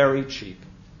 very cheap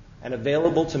and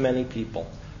available to many people.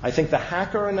 I think the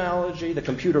hacker analogy, the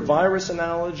computer virus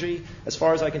analogy, as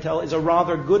far as I can tell, is a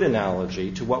rather good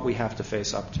analogy to what we have to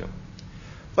face up to.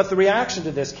 But the reaction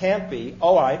to this can't be,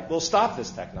 all right, we'll stop this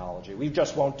technology. We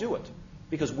just won't do it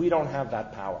because we don't have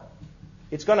that power.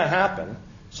 It's going to happen.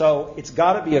 So it's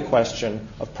got to be a question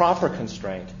of proper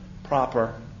constraint,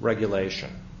 proper regulation.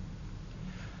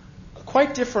 A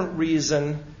quite different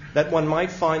reason that one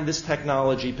might find this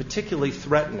technology particularly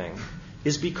threatening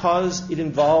is because it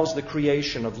involves the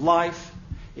creation of life.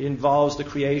 It involves the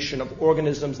creation of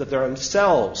organisms that are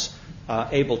themselves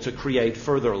able to create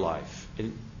further life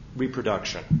in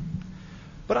reproduction.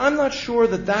 But I'm not sure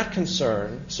that that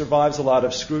concern survives a lot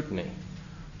of scrutiny.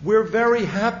 We're very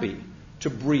happy to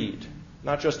breed,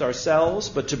 not just ourselves,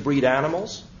 but to breed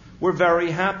animals. We're very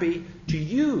happy to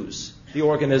use the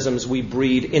organisms we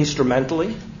breed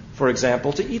instrumentally, for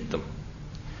example, to eat them.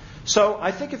 So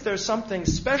I think if there's something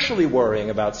specially worrying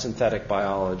about synthetic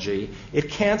biology, it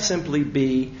can't simply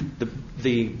be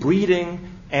the breeding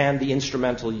and the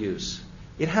instrumental use.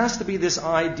 It has to be this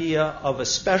idea of a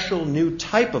special new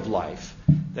type of life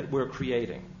that we're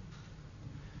creating.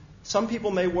 Some people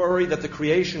may worry that the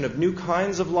creation of new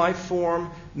kinds of life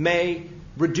form may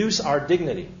reduce our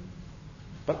dignity.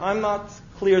 But I'm not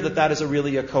clear that that is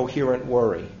really a coherent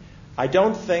worry. I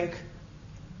don't think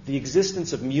the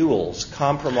existence of mules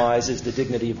compromises the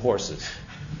dignity of horses.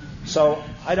 So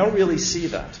I don't really see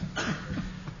that.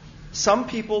 Some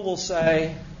people will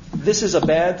say this is a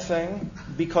bad thing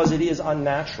because it is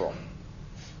unnatural.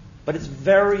 But it's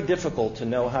very difficult to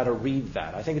know how to read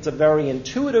that. I think it's a very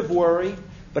intuitive worry,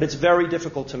 but it's very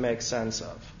difficult to make sense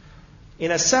of.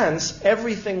 In a sense,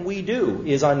 everything we do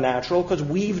is unnatural because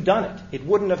we've done it. It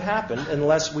wouldn't have happened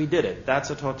unless we did it.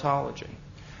 That's a tautology.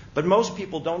 But most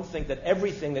people don't think that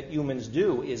everything that humans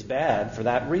do is bad for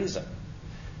that reason.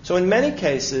 So in many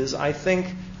cases, I think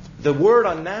the word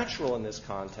unnatural in this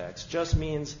context just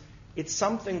means it's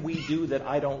something we do that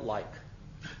I don't like.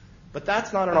 But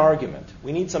that's not an argument.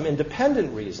 We need some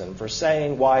independent reason for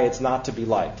saying why it's not to be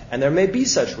liked. And there may be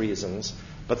such reasons,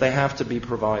 but they have to be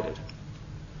provided.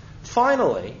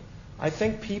 Finally, I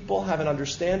think people have an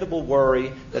understandable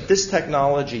worry that this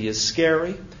technology is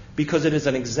scary because it is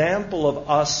an example of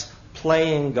us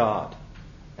playing God.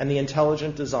 And the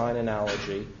intelligent design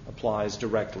analogy applies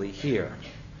directly here.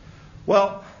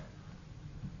 Well,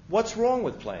 what's wrong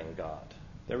with playing God?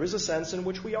 There is a sense in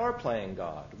which we are playing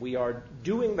God. We are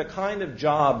doing the kind of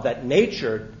job that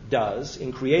nature does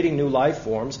in creating new life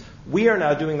forms. We are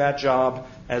now doing that job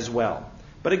as well.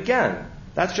 But again,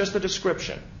 that's just a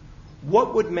description.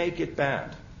 What would make it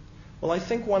bad? Well, I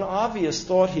think one obvious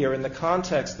thought here in the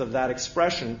context of that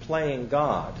expression, playing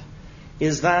God,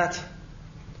 is that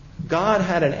God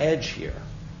had an edge here.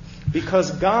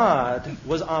 Because God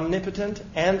was omnipotent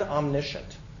and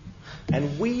omniscient.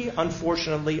 And we,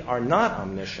 unfortunately, are not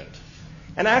omniscient.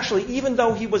 And actually, even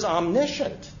though he was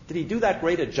omniscient, did he do that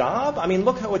great a job? I mean,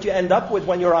 look at what you end up with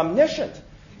when you're omniscient.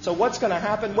 So what's going to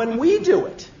happen when we do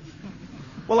it?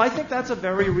 Well, I think that's a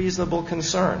very reasonable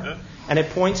concern. And it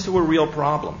points to a real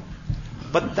problem.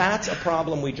 But that's a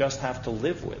problem we just have to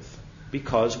live with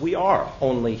because we are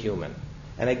only human.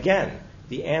 And again,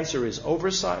 the answer is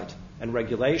oversight and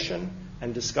regulation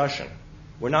and discussion.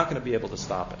 We're not going to be able to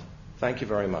stop it. Thank you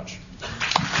very much.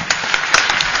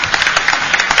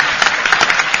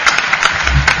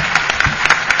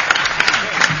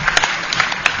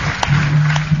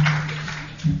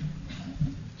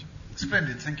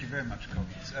 Splendid. Thank you very much,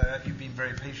 colleagues. You've been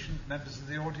very patient, members of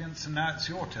the audience, and now it's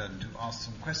your turn to ask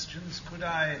some questions. Could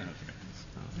I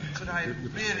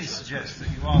really suggest that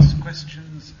you ask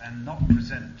questions and not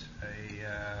present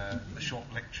a short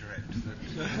lecturette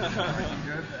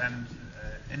that and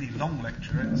any long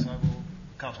lecturettes I will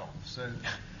cut off. So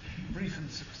brief and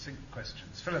succinct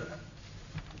questions. Philippa.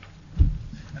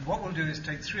 And what we'll do is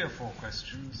take 3 or 4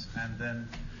 questions and then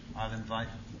I'll invite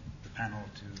the panel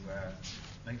to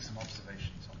make some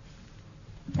observations on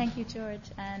it. Thank you, George,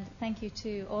 and thank you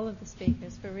to all of the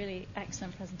speakers for really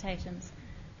excellent presentations.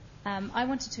 I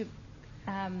wanted to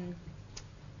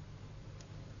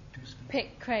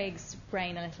pick Craig's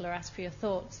brain a little or ask for your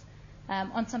thoughts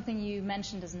on something you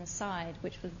mentioned as an aside,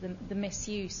 which was the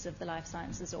misuse of the life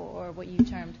sciences, or what you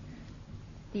termed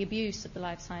the abuse of the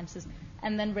life sciences,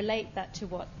 and then relate that to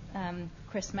what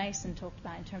Chris Mason talked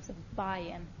about in terms of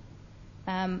buy-in.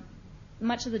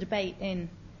 Much of the debate in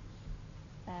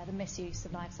the misuse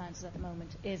of life sciences at the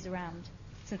moment is around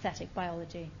synthetic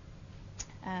biology.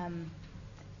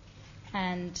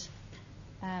 And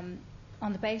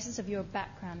on the basis of your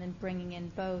background in bringing in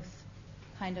both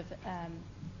kind of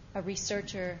a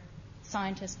researcher,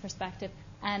 scientist perspective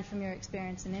and from your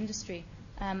experience in industry,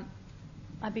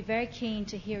 I'd be very keen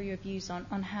to hear your views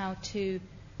on how to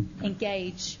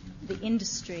engage the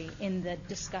industry in the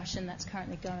discussion that's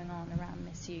currently going on around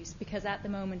misuse. Because at the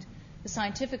moment, the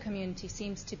scientific community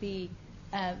seems to be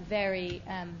very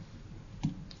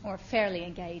or fairly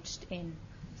engaged in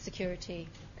security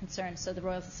concerns. So the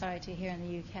Royal Society here in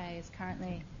the UK is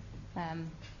currently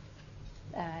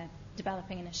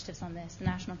developing initiatives on this. The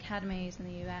National Academies in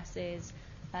the US is,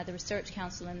 the Research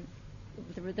Council and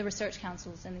the research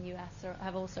councils in the US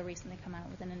have also recently come out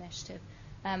with an initiative,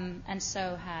 and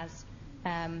so has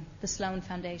the Sloan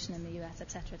Foundation in the US, et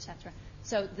cetera, et cetera.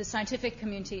 So the scientific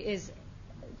community is,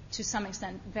 to some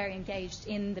extent, very engaged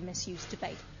in the misuse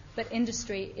debate. But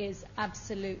industry is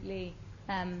absolutely,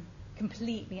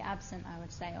 completely absent, I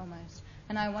would say, almost.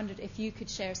 And I wondered if you could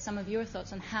share some of your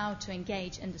thoughts on how to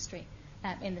engage industry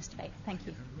in this debate. Thank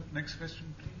you. Next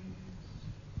question, please.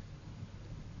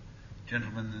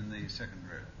 Gentleman in the second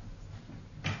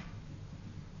row.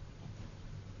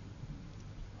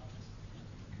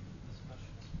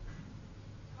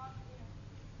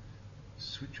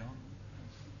 Switch on.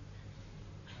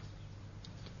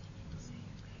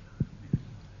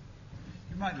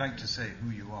 You might like to say who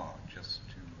you are, just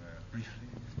to briefly.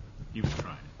 You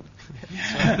try.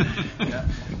 Yeah.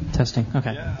 Testing.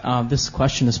 Okay. Yeah. This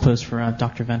question is posed for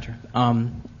Dr. Venter,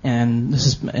 and this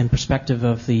is in perspective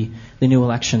of the new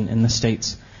election in the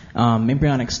States.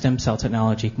 Embryonic stem cell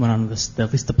technology went on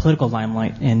at least the political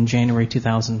limelight in January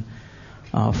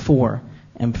 2004,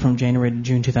 and from January to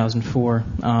June 2004,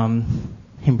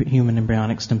 human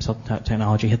embryonic stem cell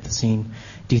technology hit the scene.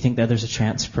 Do you think that there's a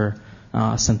chance for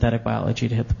synthetic biology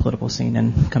to hit the political scene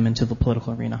and come into the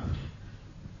political arena?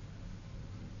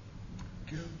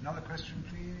 Another question,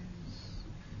 please.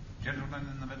 Gentleman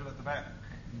in the middle at the back,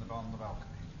 on the balcony.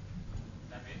 Is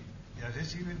that me? Yeah, it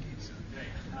is you indeed, sir.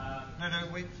 No,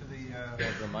 wait for the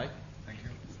mic. Thank you.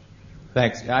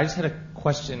 Thanks. I just had a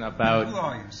question about... Who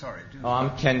are you? Sorry.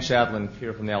 I'm Ken Shadlin,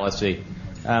 here from the LSE.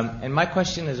 And my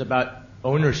question is about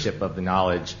ownership of the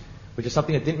knowledge, which is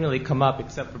something that didn't really come up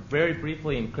except for very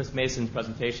briefly in Chris Mason's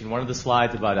presentation. One of the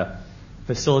slides about a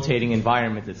facilitating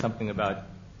environment is something about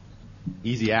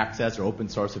easy access or open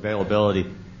source availability.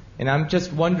 And I'm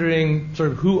just wondering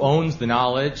sort of who owns the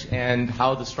knowledge and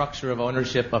how the structure of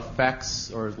ownership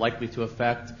affects or is likely to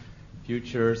affect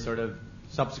future sort of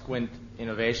subsequent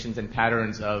innovations and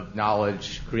patterns of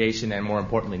knowledge creation and, more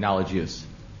importantly, knowledge use.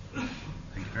 Thank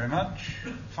you very much.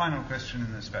 Final question in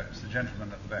this respect, the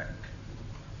gentleman at the back.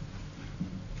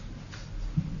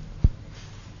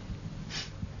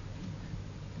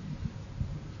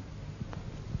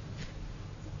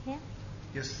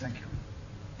 Yes, thank you.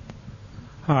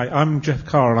 Hi, I'm Jeff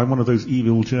Carr, and I'm one of those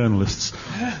evil journalists.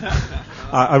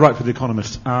 I write for The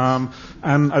Economist. And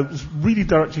I was really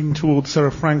directing towards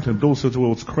Sarah Franklin, but also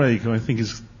towards Craig, who I think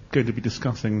is going to be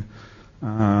discussing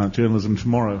journalism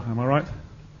tomorrow. Am I right?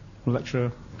 A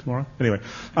lecture tomorrow? Anyway.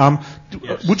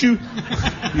 Yes. Would you...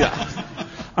 Yeah.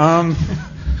 I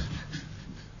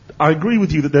agree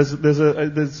with you that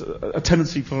there's a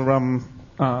tendency for...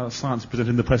 science presented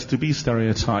in the press to be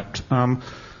stereotyped.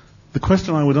 The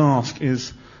question I would ask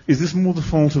is this more the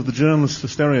fault of the journalists for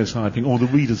stereotyping or the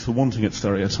readers for wanting it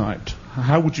stereotyped?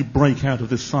 How would you break out of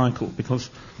this cycle? Because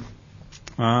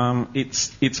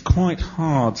it's quite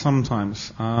hard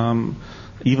sometimes,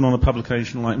 even on a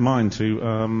publication like mine,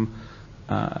 to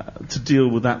deal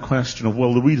with that question of,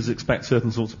 well, the readers expect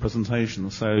certain sorts of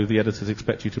presentations, so the editors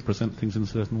expect you to present things in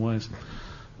certain ways.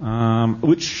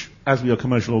 Which, as we are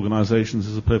commercial organisations,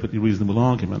 is a perfectly reasonable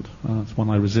argument. It's one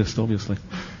I resist, obviously.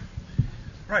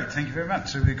 Right, thank you very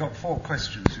much. So we've got 4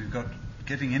 questions. We've got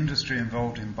getting industry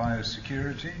involved in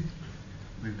biosecurity.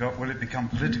 We've got will it become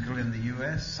political in the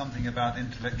US, something about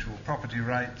intellectual property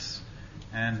rights,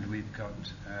 and we've got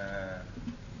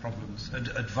problems,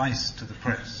 advice to the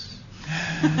press.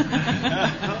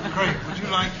 Craig, would you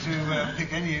like to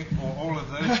pick any or all of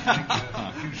those to make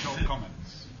a few short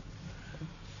comments?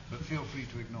 But feel free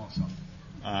to ignore some.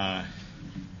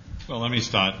 Well, let me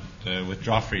start with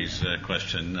Joffrey's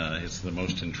question. It's the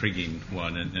most intriguing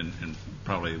one and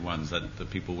probably the ones that the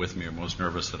people with me are most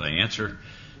nervous that I answer.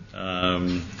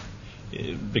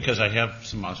 Because I have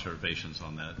some observations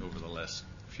on that over the last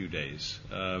few days.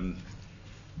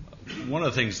 One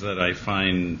of the things that I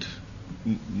find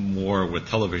more with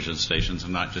television stations,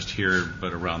 and not just here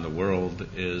but around the world,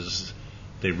 is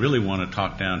they really want to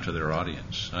talk down to their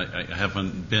audience. I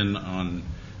haven't been on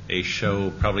a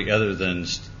show, probably other than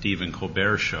Stephen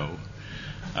Colbert's show,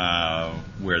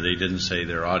 where they didn't say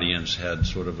their audience had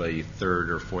sort of a 3rd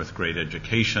or 4th grade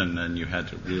education and you had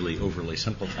to really overly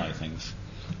simplify things.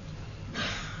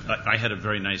 I had a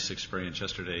very nice experience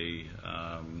yesterday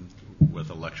with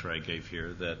a lecture I gave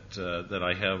here that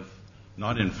I have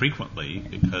not infrequently,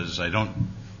 because I don't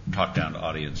talk down to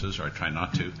audiences, or I try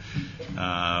not to.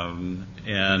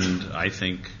 And I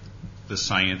think the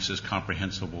science is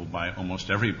comprehensible by almost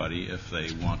everybody if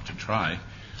they want to try.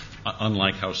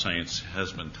 unlike how science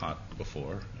has been taught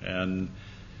before. And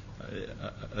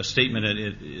a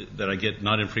statement that I get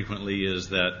not infrequently is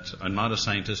that I'm not a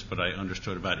scientist, but I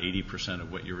understood about 80%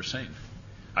 of what you were saying.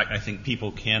 I think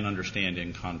people can understand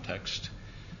in context.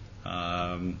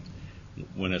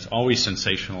 When it's always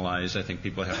sensationalized, I think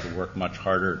people have to work much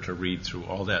harder to read through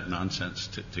all that nonsense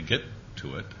to get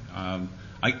to it.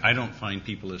 I don't find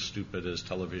people as stupid as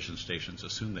television stations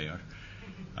assume they are.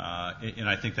 And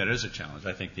I think that is a challenge.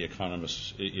 I think The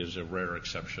Economist is a rare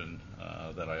exception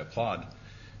that I applaud.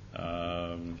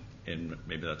 And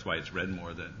maybe that's why it's read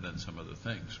more than some other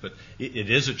things. But it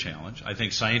is a challenge. I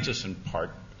think scientists, in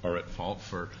part, are at fault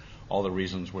for all the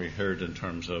reasons we heard in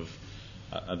terms of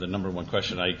the number one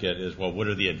question I get is, well, what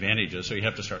are the advantages? So you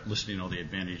have to start listing all the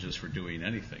advantages for doing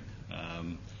anything,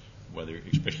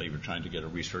 especially if you're trying to get a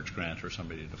research grant or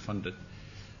somebody to fund it.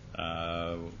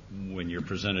 When you're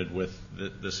presented with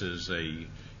this is a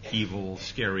evil,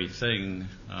 scary thing,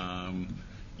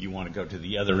 you want to go to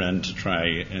the other end to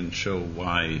try and show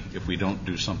why, if we don't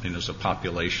do something as a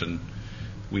population,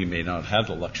 we may not have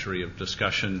the luxury of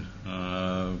discussion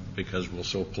because we'll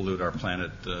so pollute our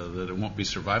planet that it won't be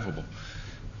survivable.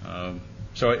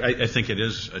 So I think it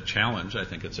is a challenge. I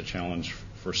think it's a challenge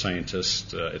for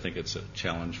scientists. I think it's a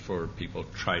challenge for people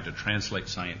who try to translate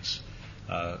science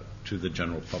to the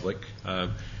general public.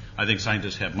 I think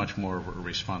scientists have much more of a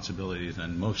responsibility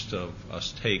than most of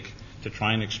us take to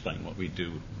try and explain what we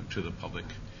do to the public.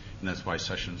 And that's why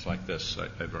sessions like this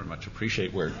I very much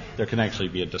appreciate, where there can actually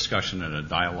be a discussion and a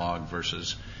dialogue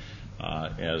versus,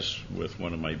 as with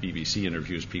one of my BBC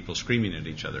interviews, people screaming at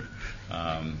each other.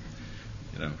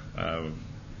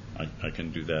 I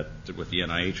can do that with the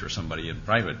NIH or somebody in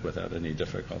private without any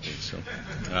difficulty. So,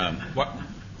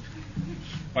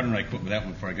 why don't I quit with that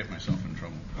one before I get myself in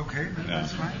trouble? Okay,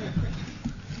 that's fine.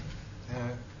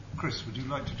 Chris, would you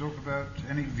like to talk about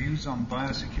any views on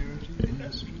biosecurity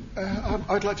industry?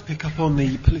 I'd like to pick up on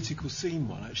the political scene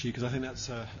one, actually, because I think that's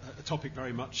a topic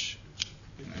very much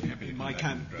in my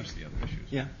camp. Address the other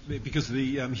issues. Yeah, because of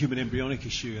the human embryonic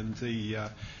issue and the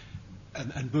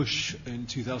and Bush in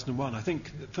 2001. I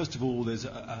think, first of all, there's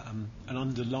an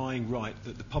underlying right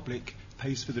that the public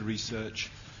pays for the research,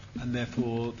 and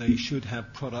therefore they should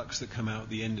have products that come out at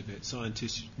the end of it.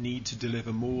 Scientists need to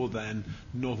deliver more than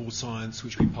novel science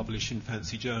which we publish in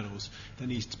fancy journals. There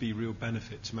needs to be real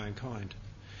benefit to mankind.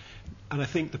 And I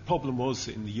think the problem was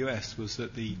in the US was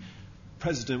that the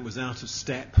president was out of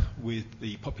step with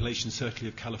the population circular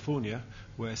of California,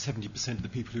 where 70% of the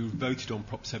people who voted on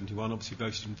Prop 71 obviously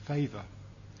voted in favour.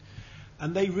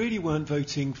 And they really weren't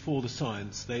voting for the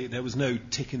science. There was no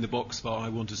tick in the box for I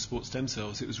want to support stem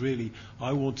cells. It was really,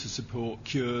 I want to support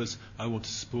cures, I want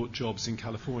to support jobs in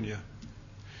California.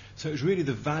 So it was really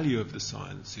the value of the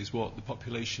science is what the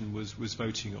population was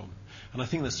voting on. And I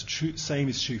think that's the same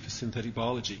is true for synthetic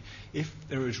biology. If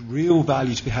there is real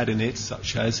value to be had in it,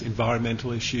 such as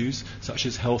environmental issues, such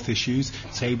as health issues,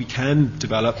 say we can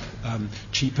develop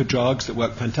cheaper drugs that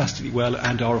work fantastically well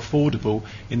and are affordable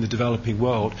in the developing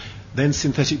world, then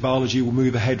synthetic biology will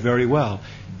move ahead very well.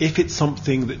 If it's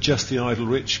something that just the idle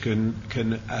rich can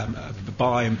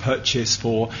buy and purchase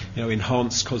for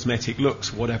enhanced cosmetic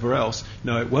looks, whatever else,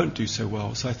 no, it won't do so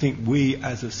well. So I think we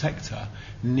as a sector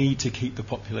need to keep the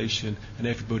population and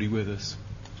everybody with us.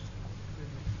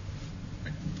 I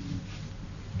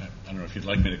don't know if you'd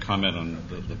like me to comment on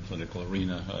the political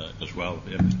arena as well.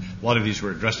 A lot of these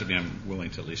were addressed to me. I'm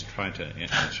willing to at least try to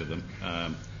answer them.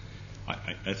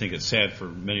 I think it's sad for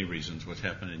many reasons what's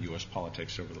happened in U.S.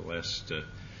 politics over the last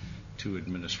two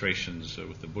administrations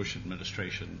with the Bush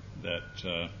administration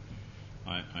that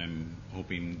I'm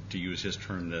hoping to use his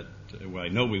term that, well, I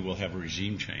know we will have a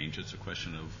regime change. It's a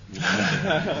question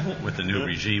of what the new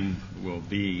regime will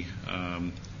be.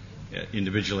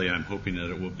 Individually, I'm hoping that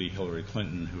it will be Hillary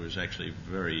Clinton, who is actually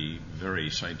very, very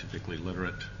scientifically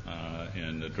literate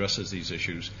and addresses these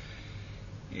issues.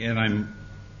 And I'm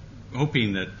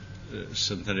hoping that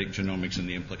synthetic genomics and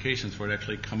the implications for it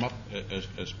actually come up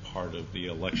as part of the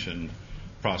election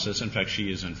process. In fact, she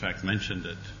has in fact mentioned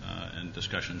it in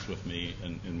discussions with me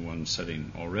in one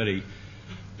setting already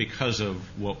because of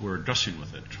what we're addressing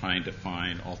with it, trying to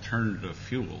find alternative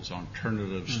fuels,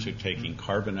 alternatives to taking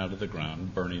carbon out of the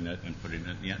ground, burning it, and putting it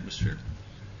in the atmosphere.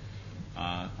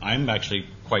 I'm actually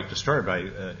quite disturbed by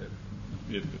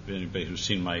anybody who's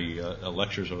seen my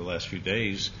lectures over the last few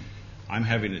days. I'm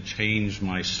having to change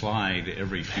my slide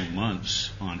every few months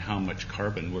on how much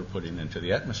carbon we're putting into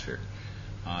the atmosphere.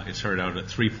 It started out at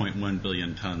 3.1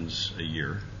 billion tons a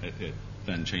year. It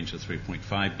then changed to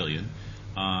 3.5 billion.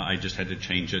 I just had to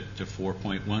change it to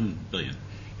 4.1 billion.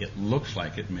 It looks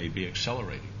like it may be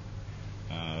accelerating.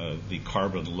 the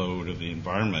carbon load of the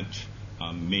environment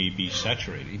may be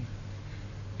saturating,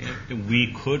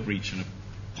 we could reach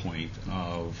a point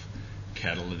of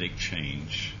catalytic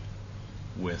change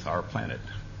with our planet.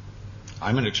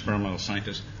 I'm an experimental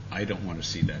scientist. I don't want to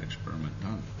see that experiment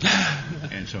done.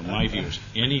 And so my view is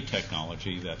any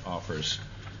technology that offers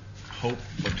hope,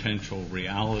 potential,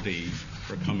 reality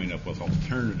for coming up with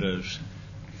alternatives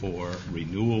for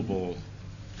renewable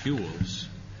fuels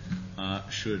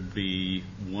should be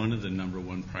one of the number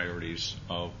one priorities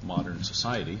of modern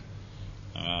society.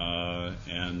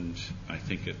 And I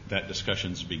think that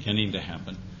discussion is beginning to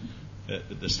happen.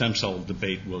 The stem cell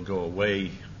debate will go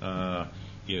away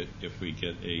if we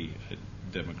get a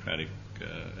democratic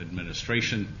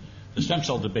administration. The stem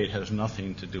cell debate has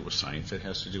nothing to do with science. It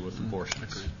has to do with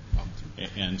abortions.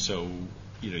 And so,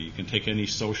 you can take any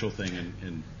social thing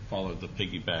and follow the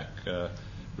piggyback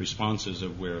responses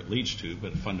of where it leads to,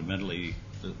 but fundamentally,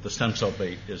 the stem cell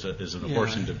debate is an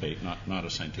abortion debate, not a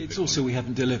scientific. It's also we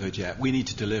haven't delivered yet. We need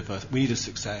to deliver. We need a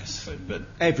success. But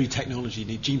every technology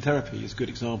needs. Gene therapy is a good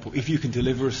example. If you can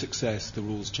deliver a success, the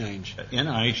rules change.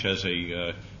 NIH has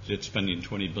it's spending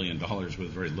 $20 billion with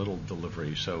very little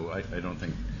delivery. So I don't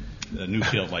think a new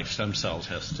field like stem cells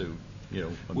has to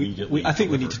immediately. I think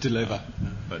we need to deliver.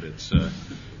 But it's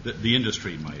the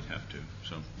industry might have to.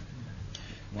 So.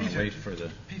 Peter,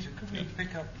 could we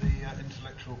pick up the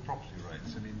intellectual property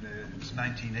rights? I mean, it was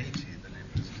 1980 that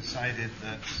it was decided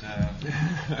that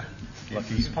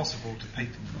it was possible to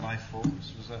patent life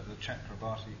forms. Was that the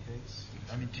Chakrabarty case?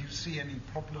 I mean, do you see any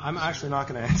problems? I'm actually not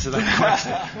going to answer that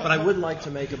question, but I would like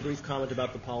to make a brief comment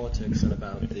about the politics and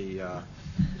about the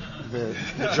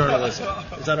journalism.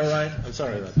 Is that all right? I'm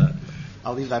sorry about that.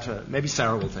 I'll leave that to maybe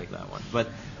Sarah will take that one. But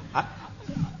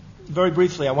very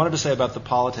briefly, I wanted to say about the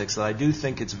politics that I do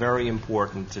think it's very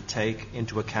important to take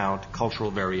into account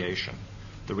cultural variation.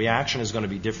 The reaction is going to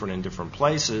be different in different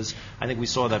places. I think we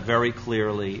saw that very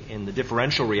clearly in the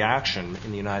differential reaction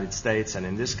in the United States and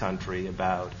in this country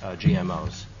about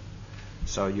GMOs.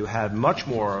 So you had much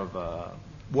more of a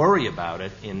worry about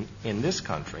it in this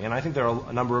country, and I think there are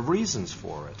a number of reasons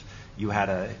for it. You had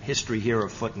a history here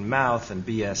of foot and mouth and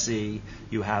BSE.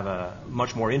 You have a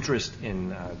much more interest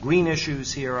in green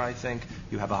issues here, I think.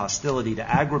 You have a hostility to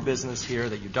agribusiness here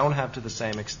that you don't have to the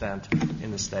same extent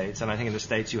in the States. And I think in the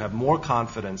States you have more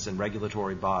confidence in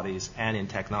regulatory bodies and in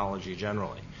technology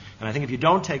generally. And I think if you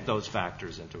don't take those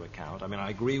factors into account, I mean, I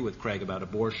agree with Craig about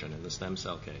abortion in the stem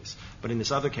cell case, but in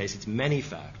this other case it's many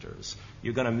factors.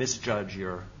 You're going to misjudge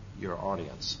your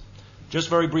audience. Just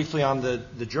very briefly on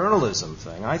the journalism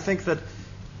thing, I think that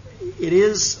it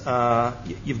is,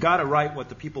 you've got to write what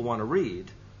the people want to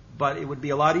read, but it would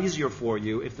be a lot easier for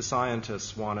you if the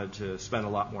scientists wanted to spend a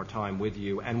lot more time with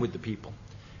you and with the people.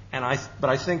 But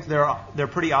I think there are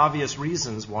pretty obvious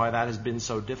reasons why that has been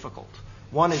so difficult.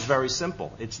 One is very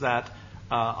simple. It's that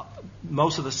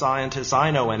most of the scientists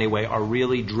I know anyway are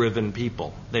really driven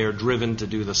people. They are driven to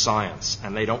do the science,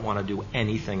 and they don't want to do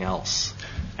anything else.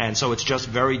 And so it's just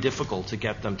very difficult to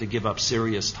get them to give up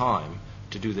serious time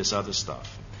to do this other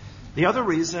stuff. The other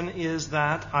reason is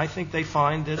that I think they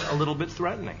find it a little bit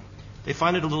threatening. They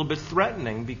find it a little bit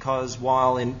threatening because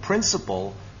while in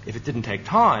principle, if it didn't take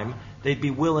time, they'd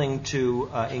be willing to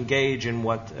engage in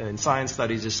what in science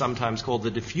studies is sometimes called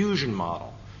the diffusion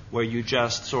model, where you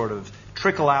just sort of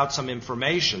trickle out some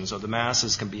information so the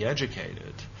masses can be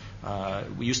educated.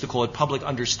 We used to call it public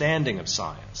understanding of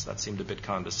science. That seemed a bit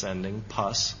condescending,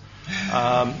 pus.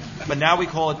 But now we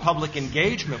call it public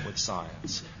engagement with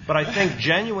science. But I think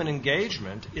genuine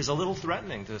engagement is a little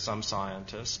threatening to some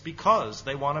scientists because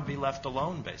they want to be left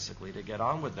alone, basically, to get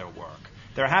on with their work.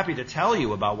 They're happy to tell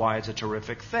you about why it's a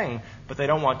terrific thing, but they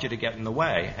don't want you to get in the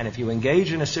way. And if you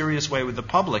engage in a serious way with the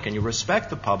public and you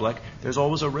respect the public, there's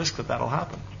always a risk that that'll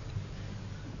happen.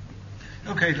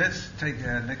 Okay, let's take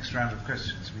the next round of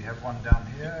questions. We have one down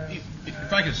here.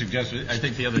 If I could suggest, I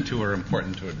think the other two are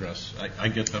important to address. I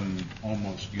get them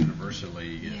almost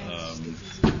universally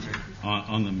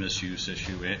on the misuse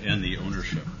issue and the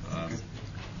ownership.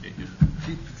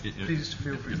 Please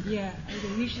feel free. Yeah,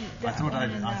 you should. I thought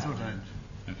I'd.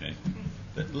 Okay.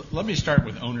 Let me start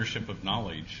with ownership of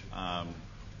knowledge. I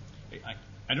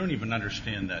don't even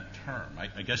understand that term.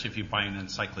 I guess if you buy an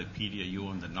encyclopedia, you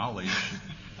own the knowledge.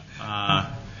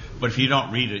 But if you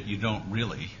don't read it, you don't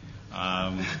really.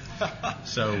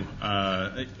 So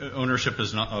ownership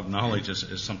of knowledge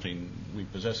is something we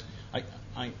possess.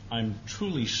 I'm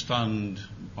truly stunned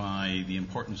by the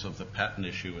importance of the patent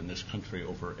issue in this country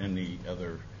over any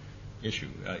other issue.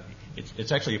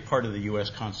 It's actually a part of the U.S.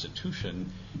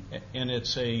 Constitution, and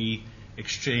it's a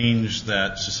exchange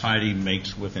that society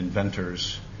makes with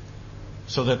inventors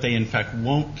so that they in fact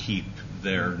won't keep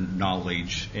their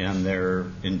knowledge and their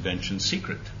invention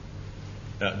secret.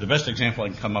 The best example I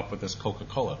can come up with is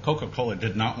Coca-Cola. Coca-Cola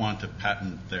did not want to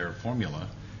patent their formula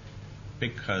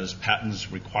because patents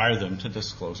require them to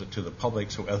disclose it to the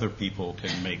public so other people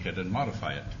can make it and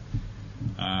modify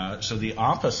it. So the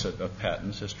opposite of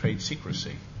patents is trade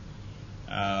secrecy.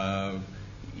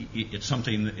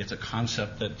 It's a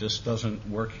concept that just doesn't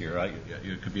work here.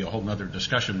 It could be a whole other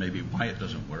discussion maybe why it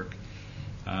doesn't work.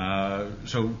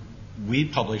 So we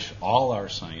publish all our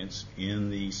science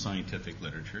in the scientific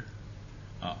literature.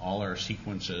 All our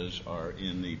sequences are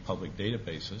in the public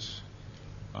databases.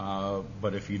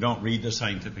 But if you don't read the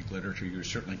scientific literature, you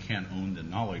certainly can't own the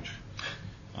knowledge.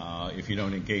 If you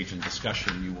don't engage in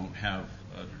discussion, you won't have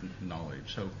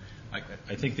knowledge. So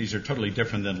I think these are totally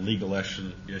different than legal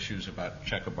issues about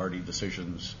Chakrabarty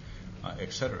decisions,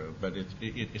 et cetera. But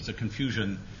it's a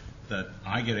confusion that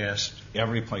I get asked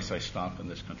every place I stop in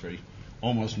this country,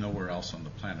 almost nowhere else on the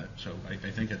planet. So I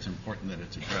think it's important that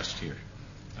it's addressed here.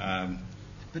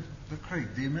 But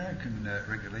Craig, the American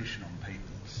regulation on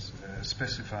patents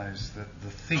specifies that the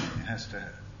thing has to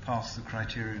pass the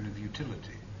criterion of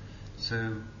utility.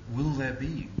 So will there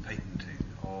be patenting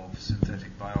of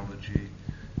synthetic biology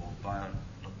or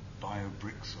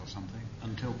bio-bricks or something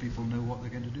until people know what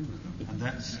they're going to do with them? And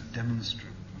that's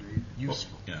demonstrably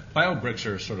useful. Well, yeah. Bio-bricks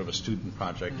are sort of a student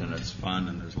project, and it's fun,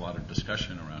 and there's a lot of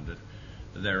discussion around it.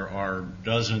 There are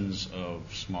dozens of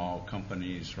small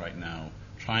companies right now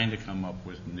trying to come up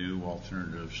with new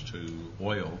alternatives to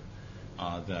oil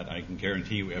that I can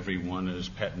guarantee you every one is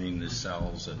patenting the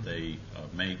cells that they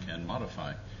make and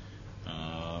modify.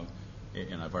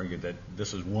 And I've argued that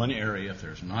this is one area, if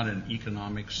there's not an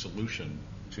economic solution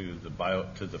to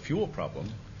the fuel problem,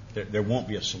 there won't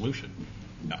be a solution.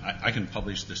 Now, I can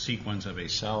publish the sequence of a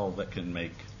cell that can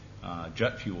make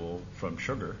jet fuel from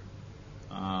sugar,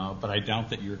 but I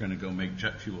doubt that you're going to go make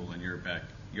jet fuel in your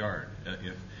backyard.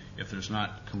 If there's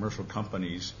not commercial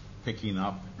companies picking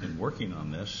up and working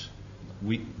on this,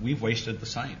 we've wasted the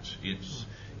science.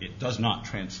 It does not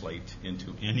translate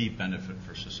into any benefit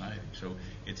for society. So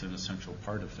it's an essential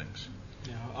part of things.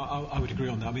 Yeah, I would agree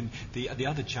on that. I mean, the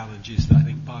other challenge is that I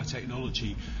think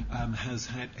biotechnology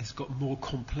has got more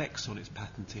complex on its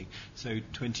patenting. So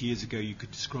 20 years ago, you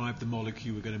could describe the molecule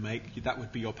you were going to make. That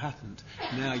would be your patent.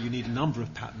 Now you need a number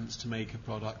of patents to make a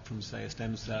product from, say, a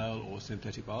stem cell or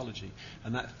synthetic biology.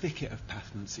 And that thicket of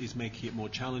patents is making it more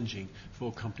challenging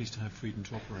for companies to have freedom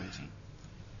to operate.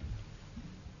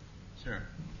 Sarah.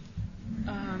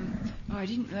 I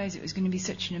didn't realize it was going to be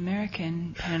such an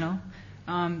American panel.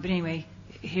 But anyway,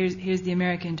 here's the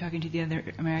American talking to the other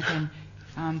American.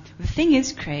 The thing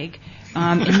is, Craig,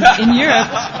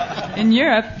 in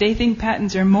Europe, they think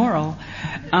patents are moral.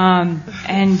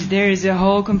 And there's a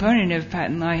whole component of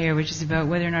patent law here, which is about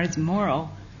whether or not it's moral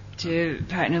to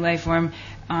patent a life form.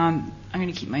 I'm going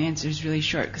to keep my answers really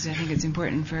short because I think it's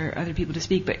important for other people to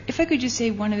speak. But if I could just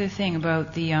say one other thing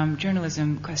about the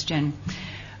journalism question.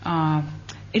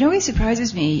 It always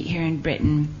surprises me here in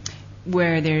Britain,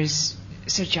 where there's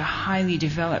such a highly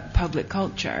developed public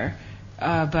culture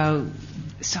about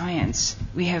science.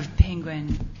 We have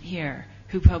Penguin here,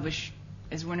 who publish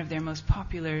as one of their most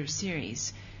popular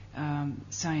series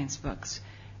science books.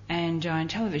 And on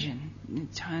television,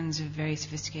 tons of very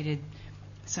sophisticated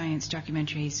science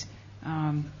documentaries.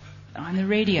 On the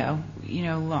radio,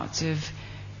 lots of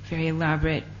very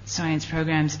elaborate science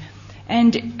programs.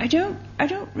 And I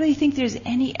don't really think there's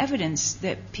any evidence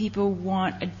that people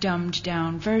want a dumbed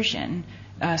down version,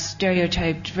 a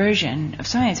stereotyped version of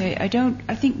science. I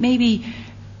think maybe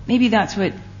that's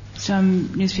what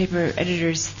some newspaper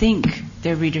editors think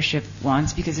their readership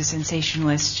wants, because a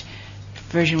sensationalist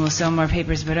version will sell more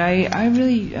papers. But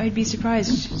I'd be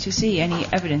surprised to see any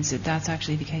evidence that that's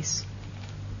actually the case.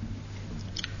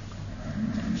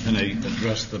 And I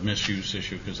address the misuse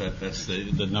issue because that's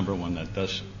the number one that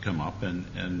does come up,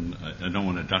 and I don't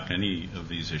want to duck any of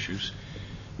these issues.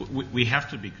 We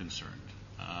have to be concerned.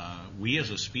 We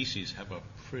as a species have a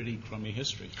pretty crummy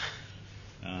history.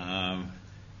 I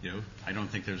don't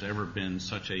think there's ever been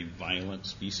such a violent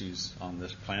species on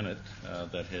this planet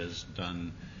that has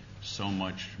done so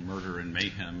much murder and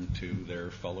mayhem to their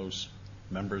fellow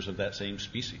members of that same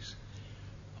species.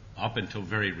 Up until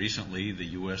very recently, the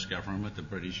U.S. government, the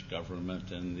British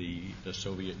government, and the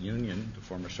Soviet Union, the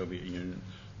former Soviet Union,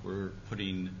 were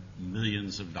putting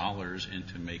millions of dollars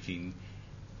into making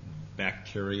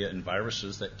bacteria and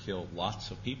viruses that kill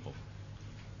lots of people.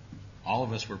 All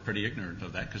of us were pretty ignorant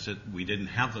of that because we didn't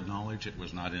have the knowledge. It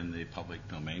was not in the public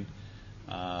domain.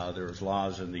 There was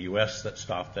laws in the U.S. that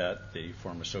stopped that. The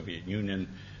former Soviet Union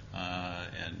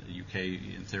and the U.K.,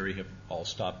 in theory, have all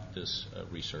stopped this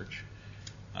research.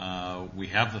 We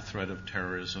have the threat of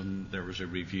terrorism. There was a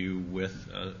review with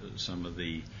some of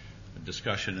the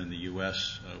discussion in the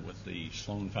U.S. With the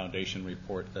Sloan Foundation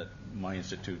report that my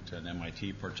institute and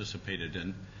MIT participated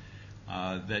in,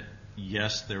 that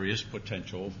yes, there is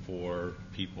potential for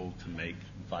people to make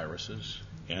viruses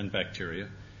and bacteria,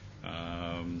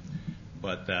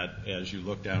 but that as you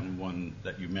look down one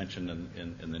that you mentioned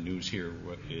in the news here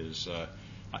is,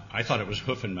 I thought it was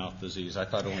hoof and mouth disease. I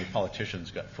thought only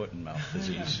politicians got foot and mouth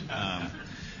disease.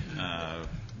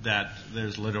 That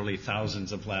there's literally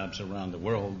thousands of labs around the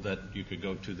world that you could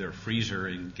go to their freezer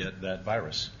and get that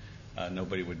virus.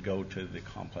 Nobody would go to the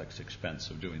complex expense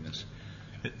of doing this.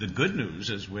 The good news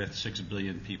is with 6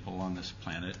 billion people on this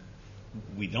planet,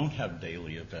 we don't have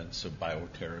daily events of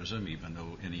bioterrorism, even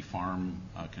though any farm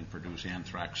can produce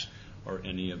anthrax or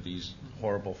any of these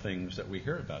horrible things that we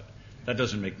hear about. That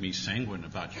doesn't make me sanguine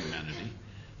about humanity.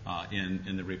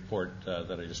 In the report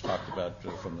that I just talked about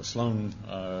from the Sloan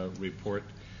report,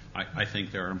 I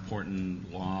think there are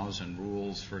important laws and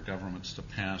rules for governments to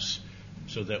pass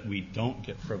so that we don't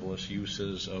get frivolous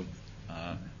uses of.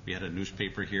 We had a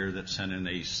newspaper here that sent in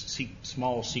a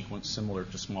small sequence similar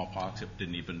to smallpox. It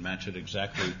didn't even match it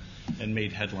exactly, and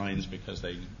made headlines because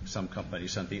some company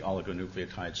sent the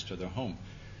oligonucleotides to their home.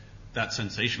 That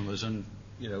sensationalism,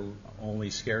 only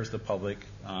scares the public.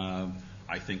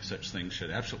 I think such things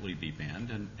should absolutely be banned,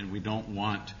 and we don't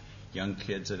want young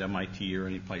kids at MIT or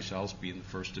any place else being the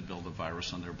first to build a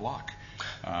virus on their block,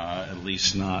 at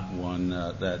least not one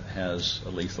that has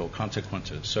lethal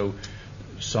consequences. So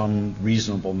some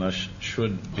reasonableness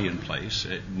should be in place.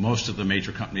 Most of the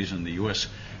major companies in the U.S.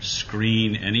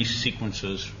 screen any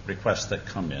sequences requests that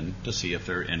come in to see if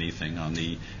there are anything on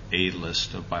the A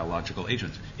list of biological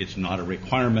agents. It's not a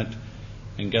requirement.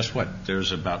 And guess what?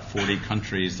 There's about 40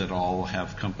 countries that all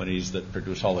have companies that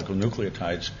produce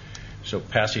oligonucleotides. So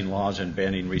passing laws and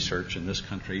banning research in this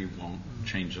country won't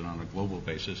change it on a global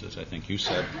basis, as I think you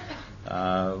said.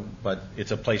 But it's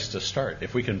a place to start.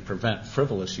 If we can prevent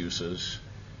frivolous uses,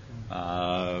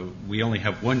 we only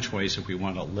have one choice if we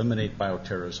want to eliminate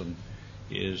bioterrorism,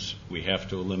 is we have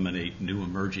to eliminate new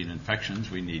emerging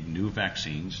infections. We need new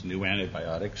vaccines, new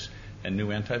antibiotics, and new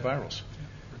antivirals.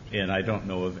 And I don't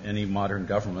know of any modern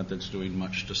government that's doing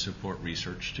much to support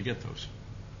research to get those.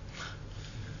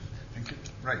 Thank you.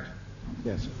 Right.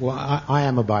 Yes. Well, I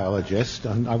am a biologist,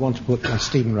 and I want to put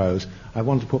Stephen Rose. I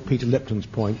want to put Peter Lipton's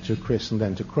point to Chris and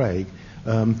then to Craig.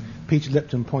 Peter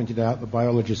Lipton pointed out that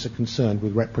biologists are concerned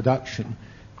with reproduction.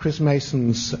 Chris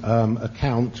Mason's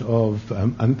account of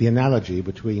the analogy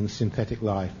between synthetic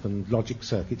life and logic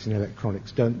circuits in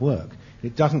electronics don't work.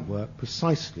 It doesn't work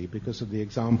precisely because of the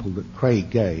example that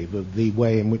Craig gave of the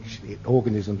way in which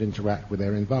organisms interact with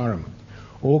their environment.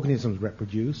 Organisms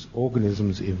reproduce,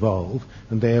 organisms evolve,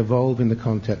 and they evolve in the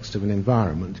context of an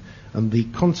environment, and the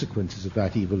consequences of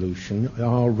that evolution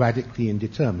are radically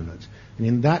indeterminate. And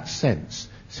in that sense,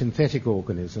 synthetic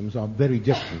organisms are very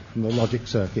different from the logic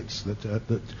circuits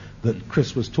that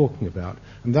Chris was talking about.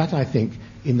 And that, I think,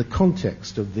 in the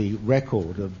context of the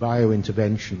record of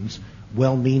biointerventions,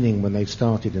 well-meaning when they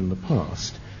started in the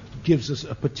past, gives us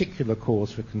a particular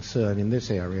cause for concern in this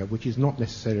area, which is not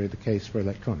necessarily the case for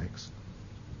electronics.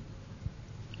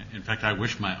 In fact, I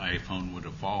wish my iPhone would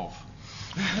evolve.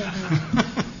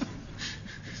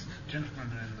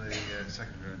 Gentleman in the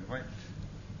second row in the white.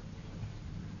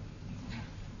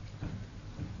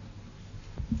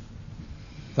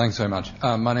 Thanks very much.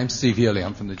 My name's Steve Yearley.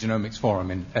 I'm from the Genomics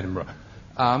Forum in Edinburgh.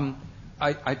 I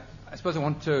suppose I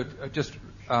want to just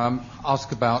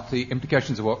ask about the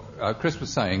implications of what Chris was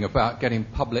saying about getting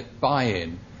public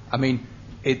buy-in. I mean,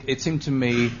 it seemed to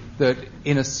me that,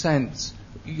 in a sense,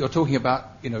 you're talking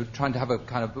about, trying to have a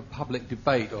kind of a public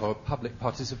debate or a public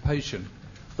participation.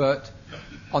 But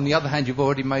on the other hand, you've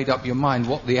already made up your mind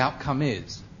what the outcome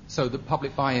is. So the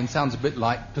public buy-in sounds a bit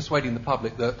like persuading the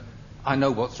public that I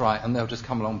know what's right and they'll just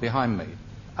come along behind me.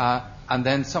 And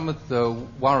then some of the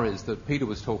worries that Peter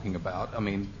was talking about, I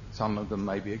mean, some of them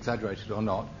may be exaggerated or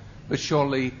not, but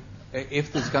surely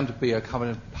if there's going to be a kind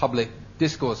of public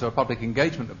discourse or a public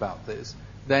engagement about this,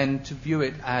 then to view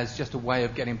it as just a way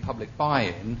of getting public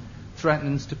buy-in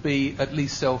threatens to be at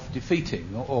least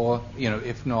self-defeating or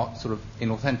if not sort of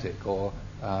inauthentic or,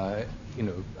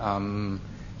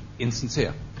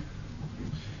 insincere.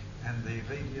 And the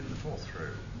lady in the fourth row.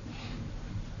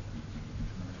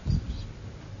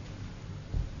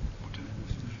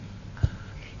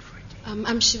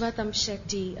 I'm Shiva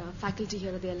Tamshetty, faculty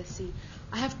here at the LSE.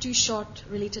 I have two short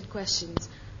related questions.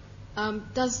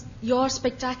 Does your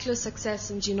spectacular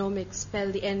success in genomics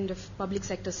spell the end of public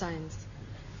sector science?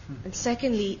 And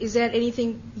secondly, is there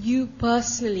anything you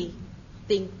personally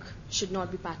think should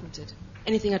not be patented?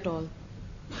 Anything at all?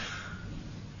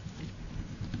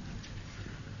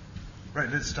 Right,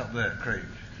 let's stop there, Craig.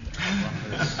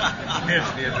 Here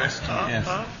to be addressed to you. Yes.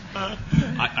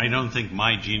 I don't think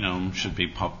my genome should be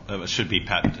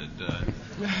patented.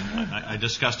 I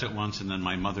discussed it once, and then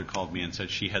my mother called me and said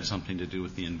she had something to do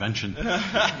with the invention.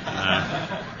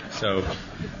 So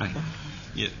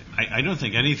I don't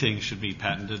think anything should be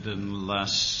patented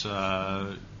unless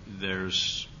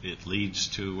it leads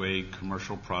to a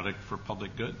commercial product for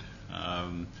public good.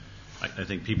 I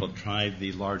think people tried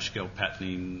the large-scale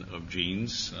patenting of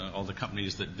genes. All the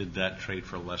companies that did that trade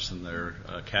for less than their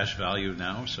cash value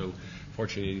now. So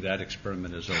fortunately, that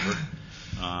experiment is over.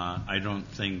 I don't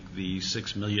think the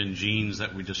 6 million genes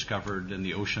that we discovered in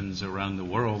the oceans around the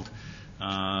world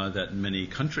that many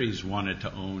countries wanted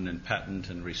to own and patent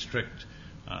and restrict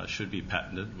should be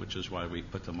patented, which is why we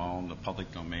put them all in the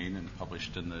public domain and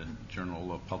published in the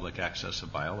Journal of Public Access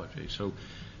of Biology. So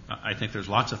I think there's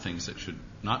lots of things that should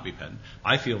not be patented.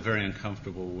 I feel very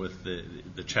uncomfortable with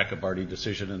the Chakrabarty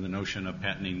decision and the notion of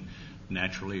patenting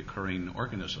naturally occurring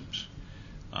organisms.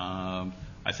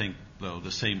 I think, though,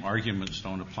 the same arguments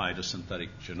don't apply to synthetic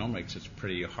genomics. It's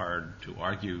pretty hard to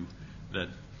argue that,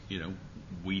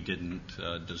 we didn't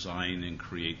design and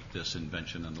create this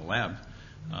invention in the lab.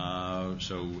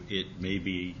 So it may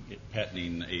be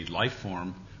patenting a life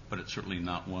form, but it's certainly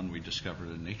not one we discovered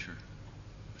in nature.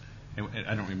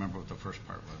 I don't remember what the first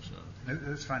part was. No,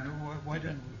 that's fine. Why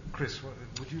don't, Chris?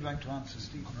 Would you like to answer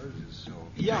Stephen Rose's?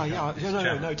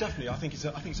 No, definitely. I think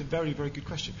it's a very, very good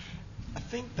question. I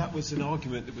think that was an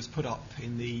argument that was put up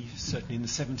certainly in the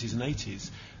 70s and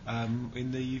 80s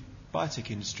in the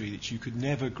biotech industry, that you could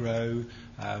never grow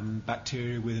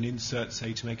bacteria with an insert,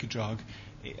 say, to make a drug,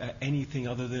 anything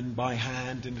other than by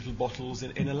hand in little bottles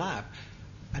in a lab.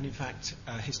 And in fact,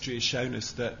 history has shown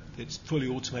us that it's fully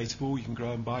automatable. You can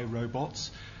grow them by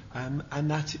robots, and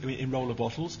that in roller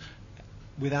bottles,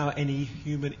 without any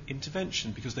human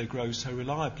intervention, because they grow so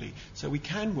reliably. So we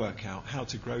can work out how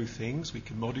to grow things. We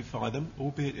can modify them,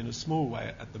 albeit in a small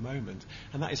way at the moment.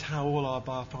 And that is how all our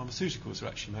biopharmaceuticals are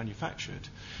actually manufactured.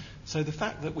 So the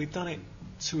fact that we've done it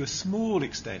to a small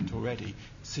extent already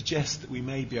suggests that we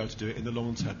may be able to do it in the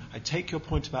long term. I take your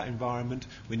point about environment.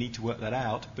 We need to work that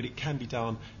out, but it can be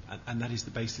done, and that is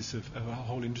the basis of our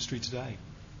whole industry today.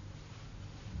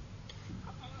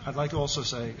 I'd like to also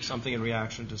say something in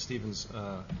reaction to Stephen's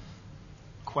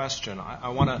question. I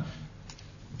want to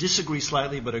disagree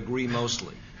slightly but agree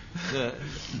mostly.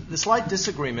 The slight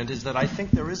disagreement is that I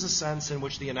think there is a sense in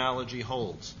which the analogy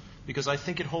holds, because I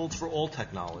think it holds for all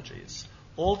technologies.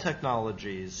 All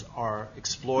technologies are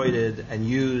exploited and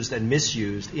used and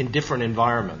misused in different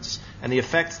environments, and the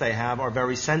effects they have are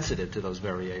very sensitive to those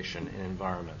variation in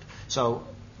environment. So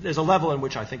there's a level in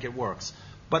which I think it works.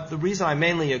 But the reason I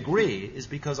mainly agree is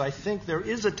because I think there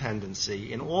is a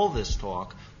tendency in all this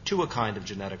talk to a kind of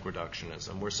genetic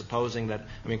reductionism. We're supposing that,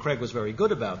 Craig was very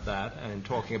good about that and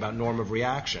talking about norm of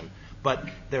reaction, but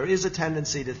there is a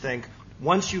tendency to think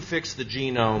once you fix the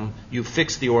genome, you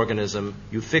fix the organism,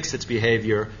 you fix its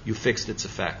behavior, you fixed its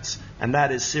effects. And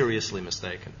that is seriously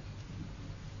mistaken.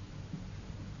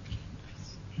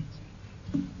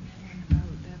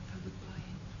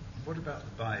 What about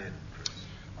the buy-in?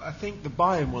 I think the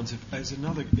buy-in ones is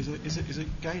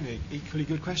again an equally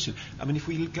good question. If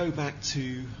we go back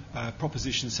to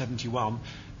Proposition 71,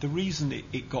 the reason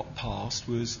it got passed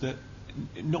was that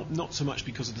not so much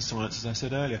because of the science, as I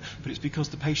said earlier, but it's because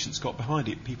the patients got behind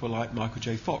it. People like Michael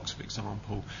J. Fox, for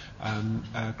example,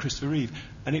 Christopher Reeve,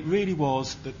 and it really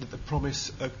was the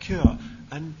promise of cure.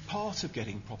 And part of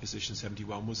getting Proposition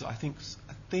 71 was I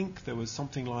think there was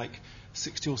something like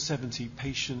 60 or 70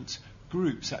 patient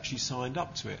groups actually signed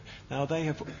up to it. Now they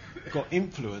have got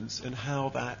influence in how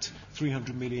that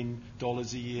 $300 million a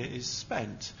year is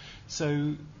spent.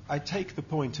 So I take the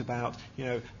point about,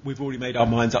 we've already made our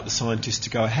minds up, the scientists, to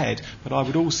go ahead, but I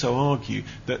would also argue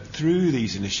that through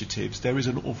these initiatives there is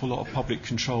an awful lot of public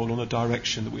control on the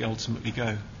direction that we ultimately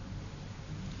go.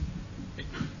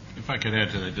 If I could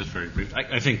add to that just very briefly,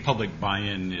 I think public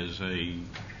buy-in is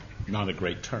not a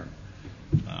great term.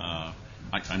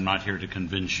 I'm not here to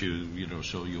convince you,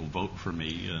 so you'll vote for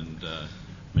me and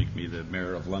make me the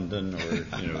mayor of London or,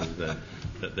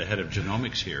 the head of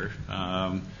genomics here.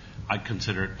 I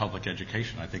consider it public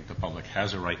education. I think the public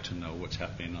has a right to know what's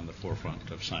happening on the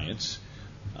forefront of science.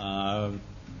 I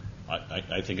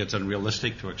think it's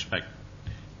unrealistic to expect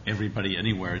everybody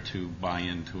anywhere to buy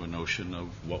into a notion of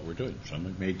what we're doing.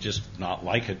 Some may just not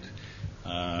like it.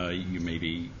 You may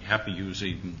be happy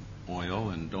using oil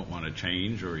and don't want to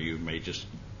change, or you may just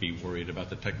be worried about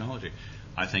the technology.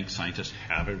 I think scientists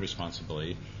have a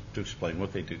responsibility to explain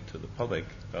what they do to the public,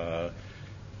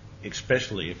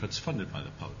 especially if it's funded by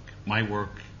the public. My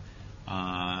work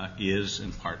is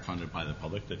in part funded by the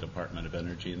public. The Department of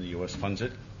Energy in the U.S. funds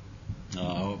it,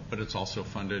 but it's also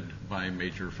funded by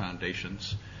major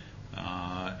foundations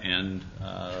and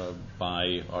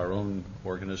by our own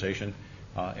organization,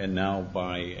 and now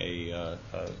by a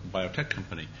biotech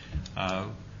company.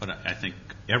 But I think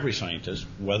every scientist,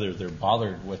 whether they're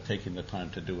bothered with taking the time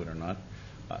to do it or not,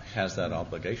 has that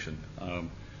obligation.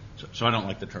 So I don't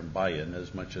like the term buy-in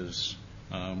as much as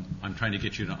I'm trying to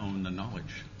get you to own the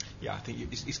knowledge. Yeah, I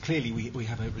think it's clearly we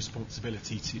have a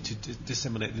responsibility to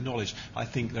disseminate the knowledge. I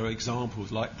think there are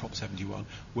examples like Prop 71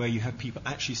 where you have people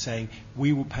actually saying,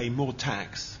 we will pay more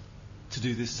tax to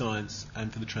do this science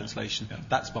and for the translation. Yeah.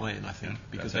 That's buy-in, I think,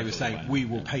 because they were saying, we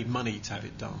will pay money to have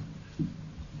it done.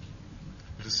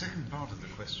 The second part of the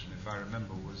question, if I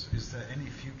remember, was, is there any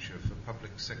future for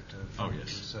public sector funded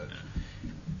research?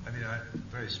 Yeah. I mean, I'm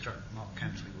very struck, Mark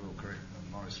Cantley will correct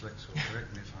me, Maurice Lex will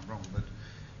correct me if I'm wrong, but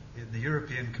in the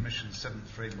European Commission's 7th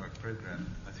Framework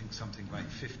Programme, I think something like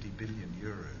 50 billion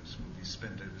euros will be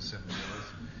spent over 7 years,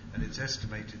 and it's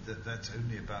estimated that that's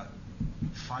only about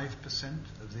 5%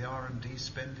 of the R&D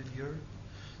spend in Europe.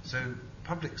 So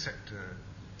public sector,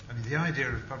 I mean, the idea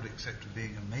of public sector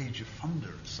being a major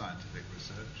funder of scientific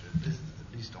research,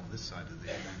 at least on this side of the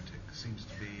Atlantic, seems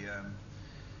to be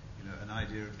an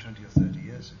idea of 20 or 30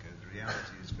 years ago. The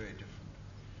reality is very different.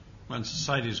 When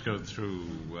societies go through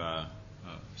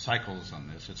cycles on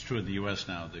this, it's true in the U.S.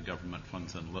 now, the government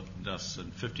funds less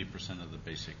than 50% of the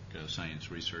basic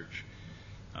science research.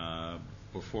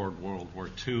 Before World War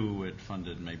II, it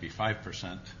funded maybe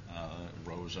 5%,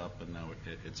 rose up, and now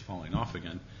it's falling off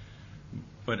again.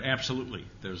 But absolutely,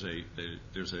 there's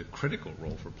a critical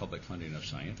role for public funding of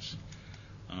science.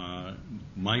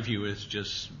 My view is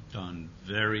just done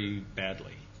very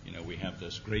badly. You know, we have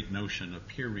this great notion of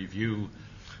peer review,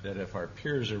 that if our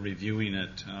peers are reviewing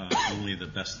it, only the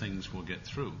best things will get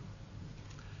through.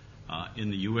 In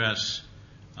the U.S.,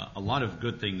 a lot of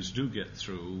good things do get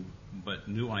through, but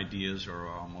new ideas are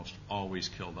almost always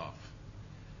killed off.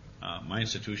 My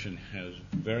institution has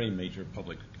very major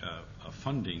public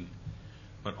funding,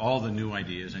 but all the new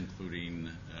ideas, including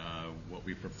what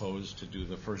we proposed to do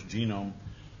the first genome,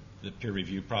 the peer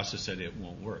review process said it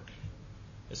won't work.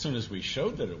 As soon as we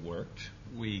showed that it worked,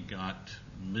 we got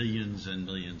millions and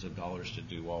millions of dollars to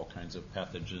do all kinds of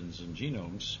pathogens and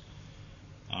genomes.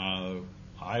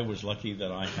 I was lucky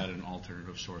that I had an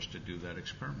alternative source to do that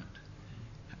experiment.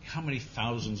 How many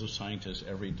thousands of scientists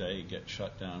every day get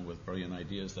shut down with brilliant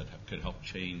ideas that could help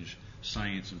change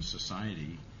science and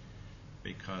society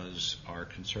because our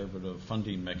conservative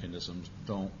funding mechanisms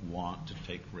don't want to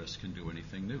take risk and do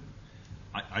anything new?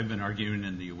 I've been arguing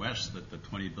in the U.S. that the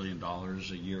 $20 billion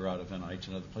a year out of NIH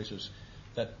and other places,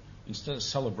 that instead of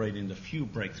celebrating the few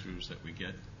breakthroughs that we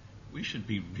get, we should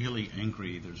be really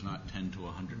angry there's not 10 to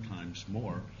 100 times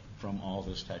more from all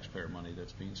this taxpayer money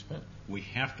that's being spent. We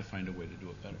have to find a way to do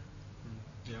it better.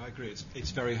 Yeah, I agree.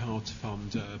 It's very hard to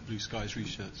fund blue skies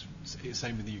research. It's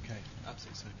same in the UK.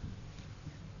 Absolutely same.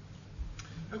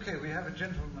 Okay, we have a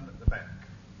gentleman at the back.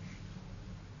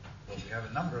 Well, we have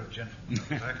a number of gentlemen at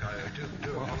the back. I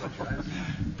do apologize.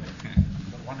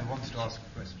 But one who wants to ask a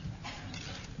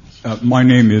question. My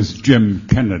name is Jim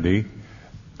Kennedy.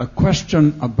 A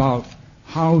question about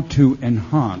how to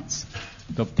enhance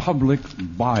the public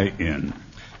buy-in.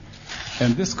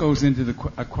 And this goes into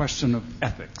a question of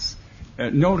ethics,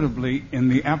 notably in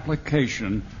the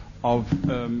application of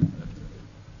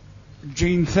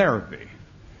gene therapy.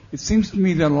 It seems to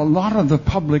me that a lot of the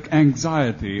public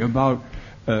anxiety about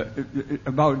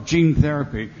gene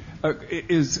therapy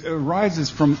arises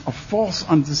from a false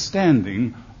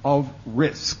understanding of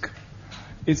risk.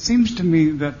 It seems to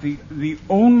me that the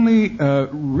only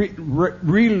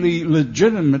really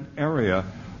legitimate area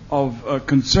of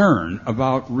concern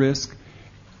about risk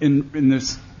in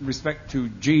this respect to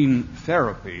gene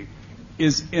therapy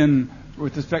is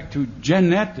with respect to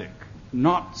genetic,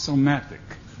 not somatic.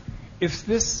 If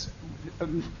this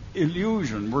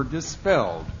illusion were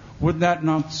dispelled, would that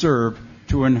not serve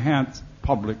to enhance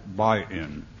public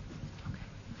buy-in?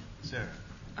 Sarah.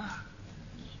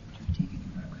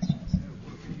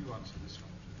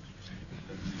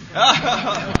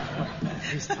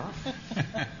 It's tough.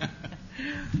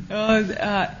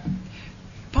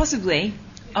 Possibly.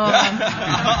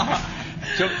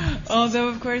 Although,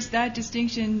 of course, that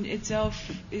distinction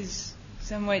itself is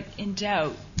somewhat in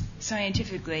doubt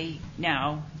scientifically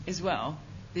now as well.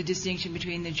 the distinction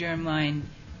between the germline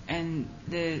and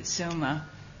the soma.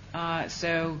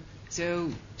 So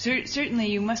certainly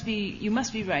you must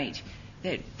be right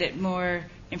that more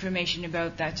information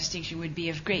about that distinction would be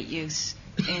of great use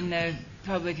in the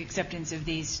public acceptance of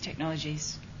these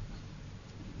technologies.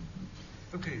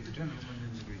 Okay, the gentleman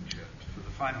in the green shirt for the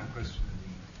final question.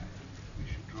 I think we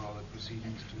should draw the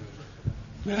proceedings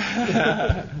to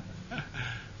a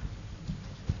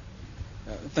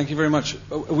Thank you very much.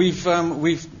 We've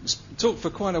talked for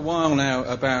quite a while now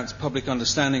about public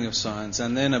understanding of science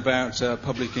and then about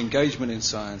public engagement in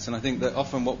science. And I think that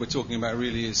often what we're talking about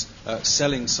really is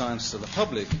selling science to the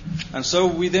public. And so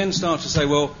we then start to say,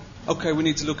 well, okay, we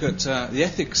need to look at the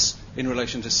ethics in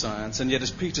relation to science. And yet,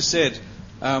 as Peter said,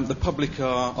 the public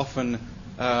are often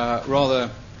rather,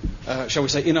 shall we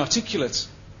say, inarticulate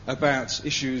about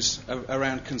issues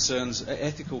around concerns,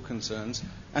 ethical concerns,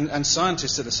 and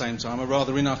scientists at the same time are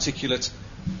rather inarticulate,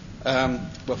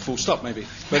 well, full stop maybe.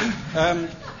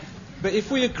 But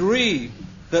if we agree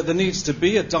that there needs to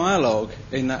be a dialogue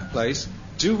in that place,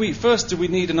 do we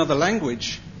need another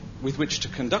language with which to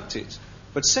conduct it?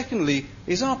 But secondly,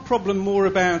 is our problem more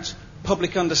about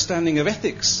public understanding of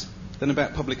ethics than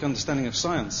about public understanding of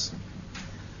science?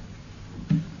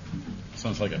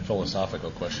 Sounds like a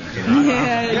philosophical question.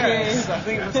 Yes, I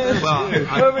think it was.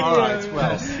 Well, all right.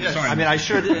 Well, sorry. I mean, I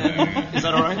should. Is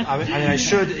that all right? I mean, I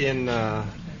should, in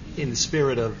the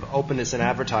spirit of openness in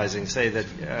advertising, say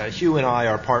that Hugh and I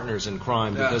are partners in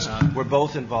crime because we're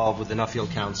both involved with the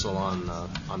Nuffield Council on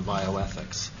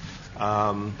bioethics,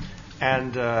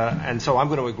 and so I'm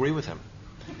going to agree with him.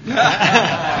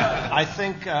 I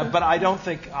think, but I don't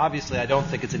think. Obviously, I don't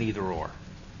think it's an either-or.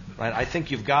 Right? I think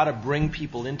you've got to bring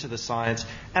people into the science,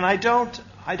 and I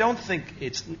don't think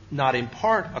it's not in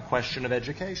part a question of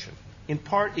education. In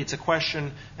part, it's a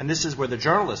question, and this is where the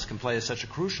journalists can play such a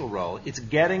crucial role. It's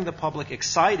getting the public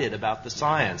excited about the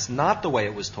science, not the way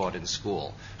it was taught in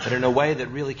school, but in a way that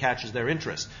really catches their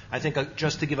interest. I think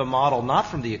just to give a model,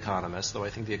 not from The Economist, though I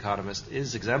think The Economist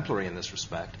is exemplary in this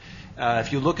respect.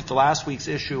 If you look at the last week's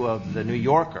issue of The New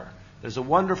Yorker, there's a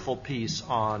wonderful piece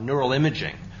on neural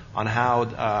imaging, on how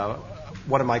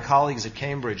one of my colleagues at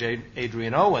Cambridge,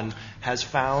 Adrian Owen, has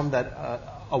found that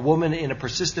a woman in a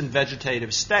persistent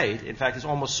vegetative state, in fact, is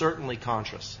almost certainly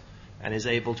conscious and is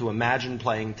able to imagine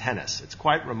playing tennis. It's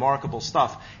quite remarkable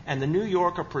stuff. And the New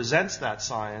Yorker presents that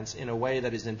science in a way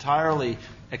that is entirely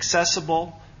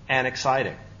accessible and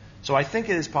exciting. So I think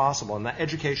it is possible, and that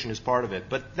education is part of it.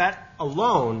 But that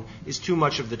alone is too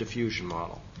much of the diffusion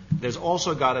model. There's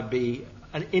also got to be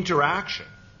an interaction.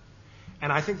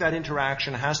 And I think that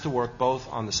interaction has to work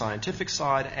both on the scientific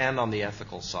side and on the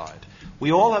ethical side.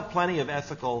 We all have plenty of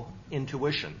ethical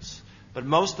intuitions, but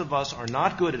most of us are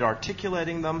not good at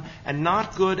articulating them and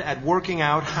not good at working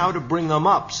out how to bring them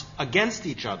up against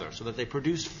each other so that they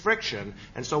produce friction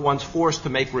and so one's forced to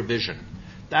make revision.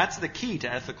 That's the key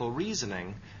to ethical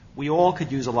reasoning. We all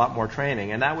could use a lot more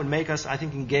training, and that would make us, I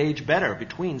think, engage better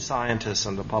between scientists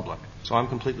and the public. So I'm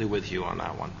completely with you on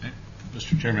that one.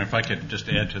 Mr. Chairman, if I could just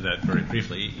add to that very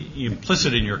briefly.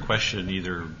 Implicit in your question,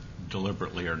 either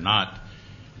deliberately or not,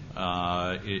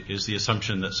 is the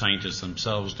assumption that scientists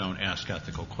themselves don't ask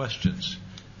ethical questions.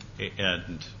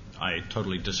 And I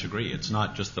totally disagree. It's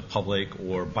not just the public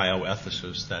or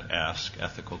bioethicists that ask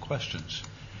ethical questions.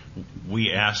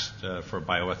 We asked for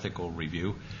bioethical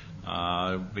review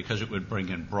because it would bring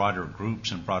in broader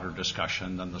groups and broader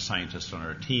discussion than the scientists on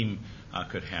our team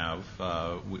could have.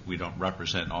 We don't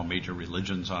represent all major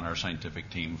religions on our scientific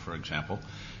team, for example.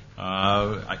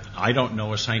 I don't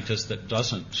know a scientist that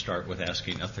doesn't start with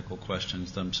asking ethical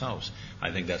questions themselves.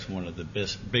 I think that's one of the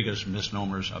biggest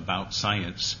misnomers about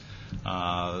science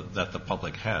that the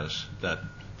public has.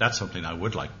 That's something I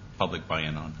would like public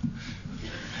buy-in on.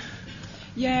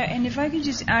 Yeah, and if I could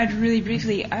just add really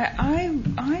briefly,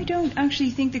 I don't actually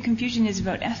think the confusion is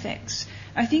about ethics.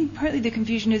 I think partly the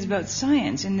confusion is about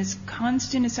science and this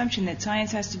constant assumption that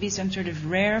science has to be some sort of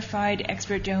rarefied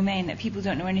expert domain that people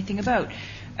don't know anything about.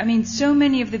 I mean, so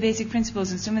many of the basic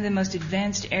principles and some of the most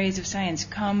advanced areas of science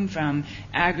come from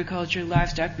agriculture,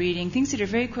 livestock breeding, things that are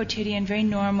very quotidian, very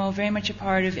normal, very much a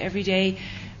part of everyday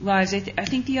lives. I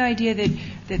think the idea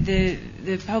that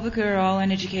the public are all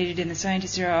uneducated and the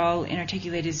scientists are all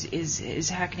inarticulate is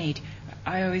hackneyed.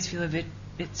 I always feel a bit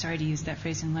sorry to use that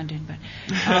phrase in London, but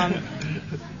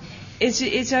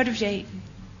it's out of date.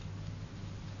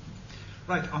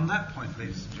 Right, on that point,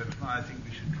 ladies and gentlemen, I think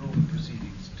we should draw the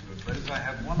proceedings to a close. I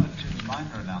have one or two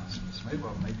minor announcements, maybe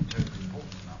totally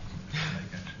important announcements to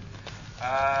make,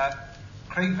 actually.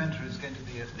 Craig Venter is going to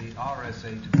be at the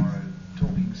RSA tomorrow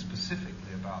talking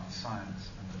specifically about science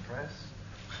and the press.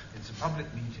 It's a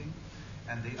public meeting.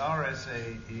 And the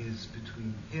RSA is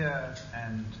between here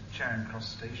and Charing Cross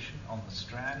Station on the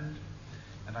Strand.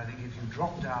 And I think if you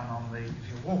drop down if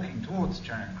you're walking towards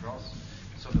Charing Cross,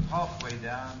 sort of halfway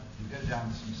down, you go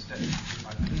down some steps.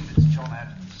 I believe it's John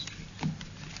Adams Street.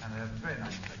 And they have a very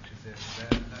nice lecture theatre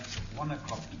there. And that's at 1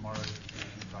 o'clock tomorrow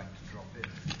if you'd like to drop in.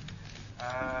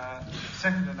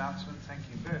 Second announcement, thank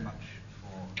you very much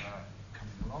for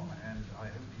coming along. And I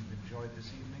hope you've enjoyed this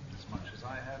evening as much as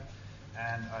I have.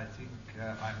 And I think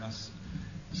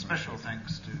special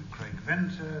thanks to Craig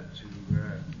Venter, to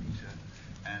Peter,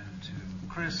 and to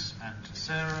Chris, and to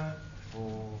Sarah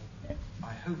for,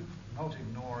 I hope, not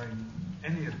ignoring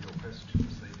any of your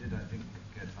questions. They did, I think,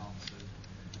 get answered.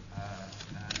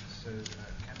 And so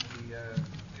can we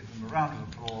give them a round of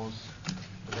applause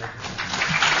for their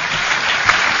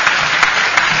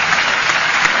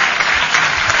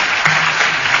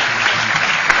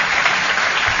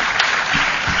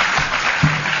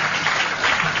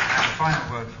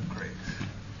final word from Craig.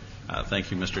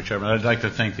 Thank you, Mr. Chairman. I'd like to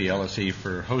thank the LSE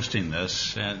for hosting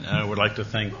this, and I would like to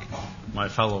thank my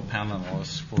fellow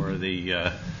panelists for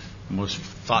the most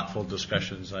thoughtful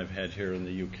discussions I've had here in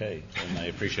the UK, and I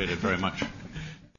appreciate it very much.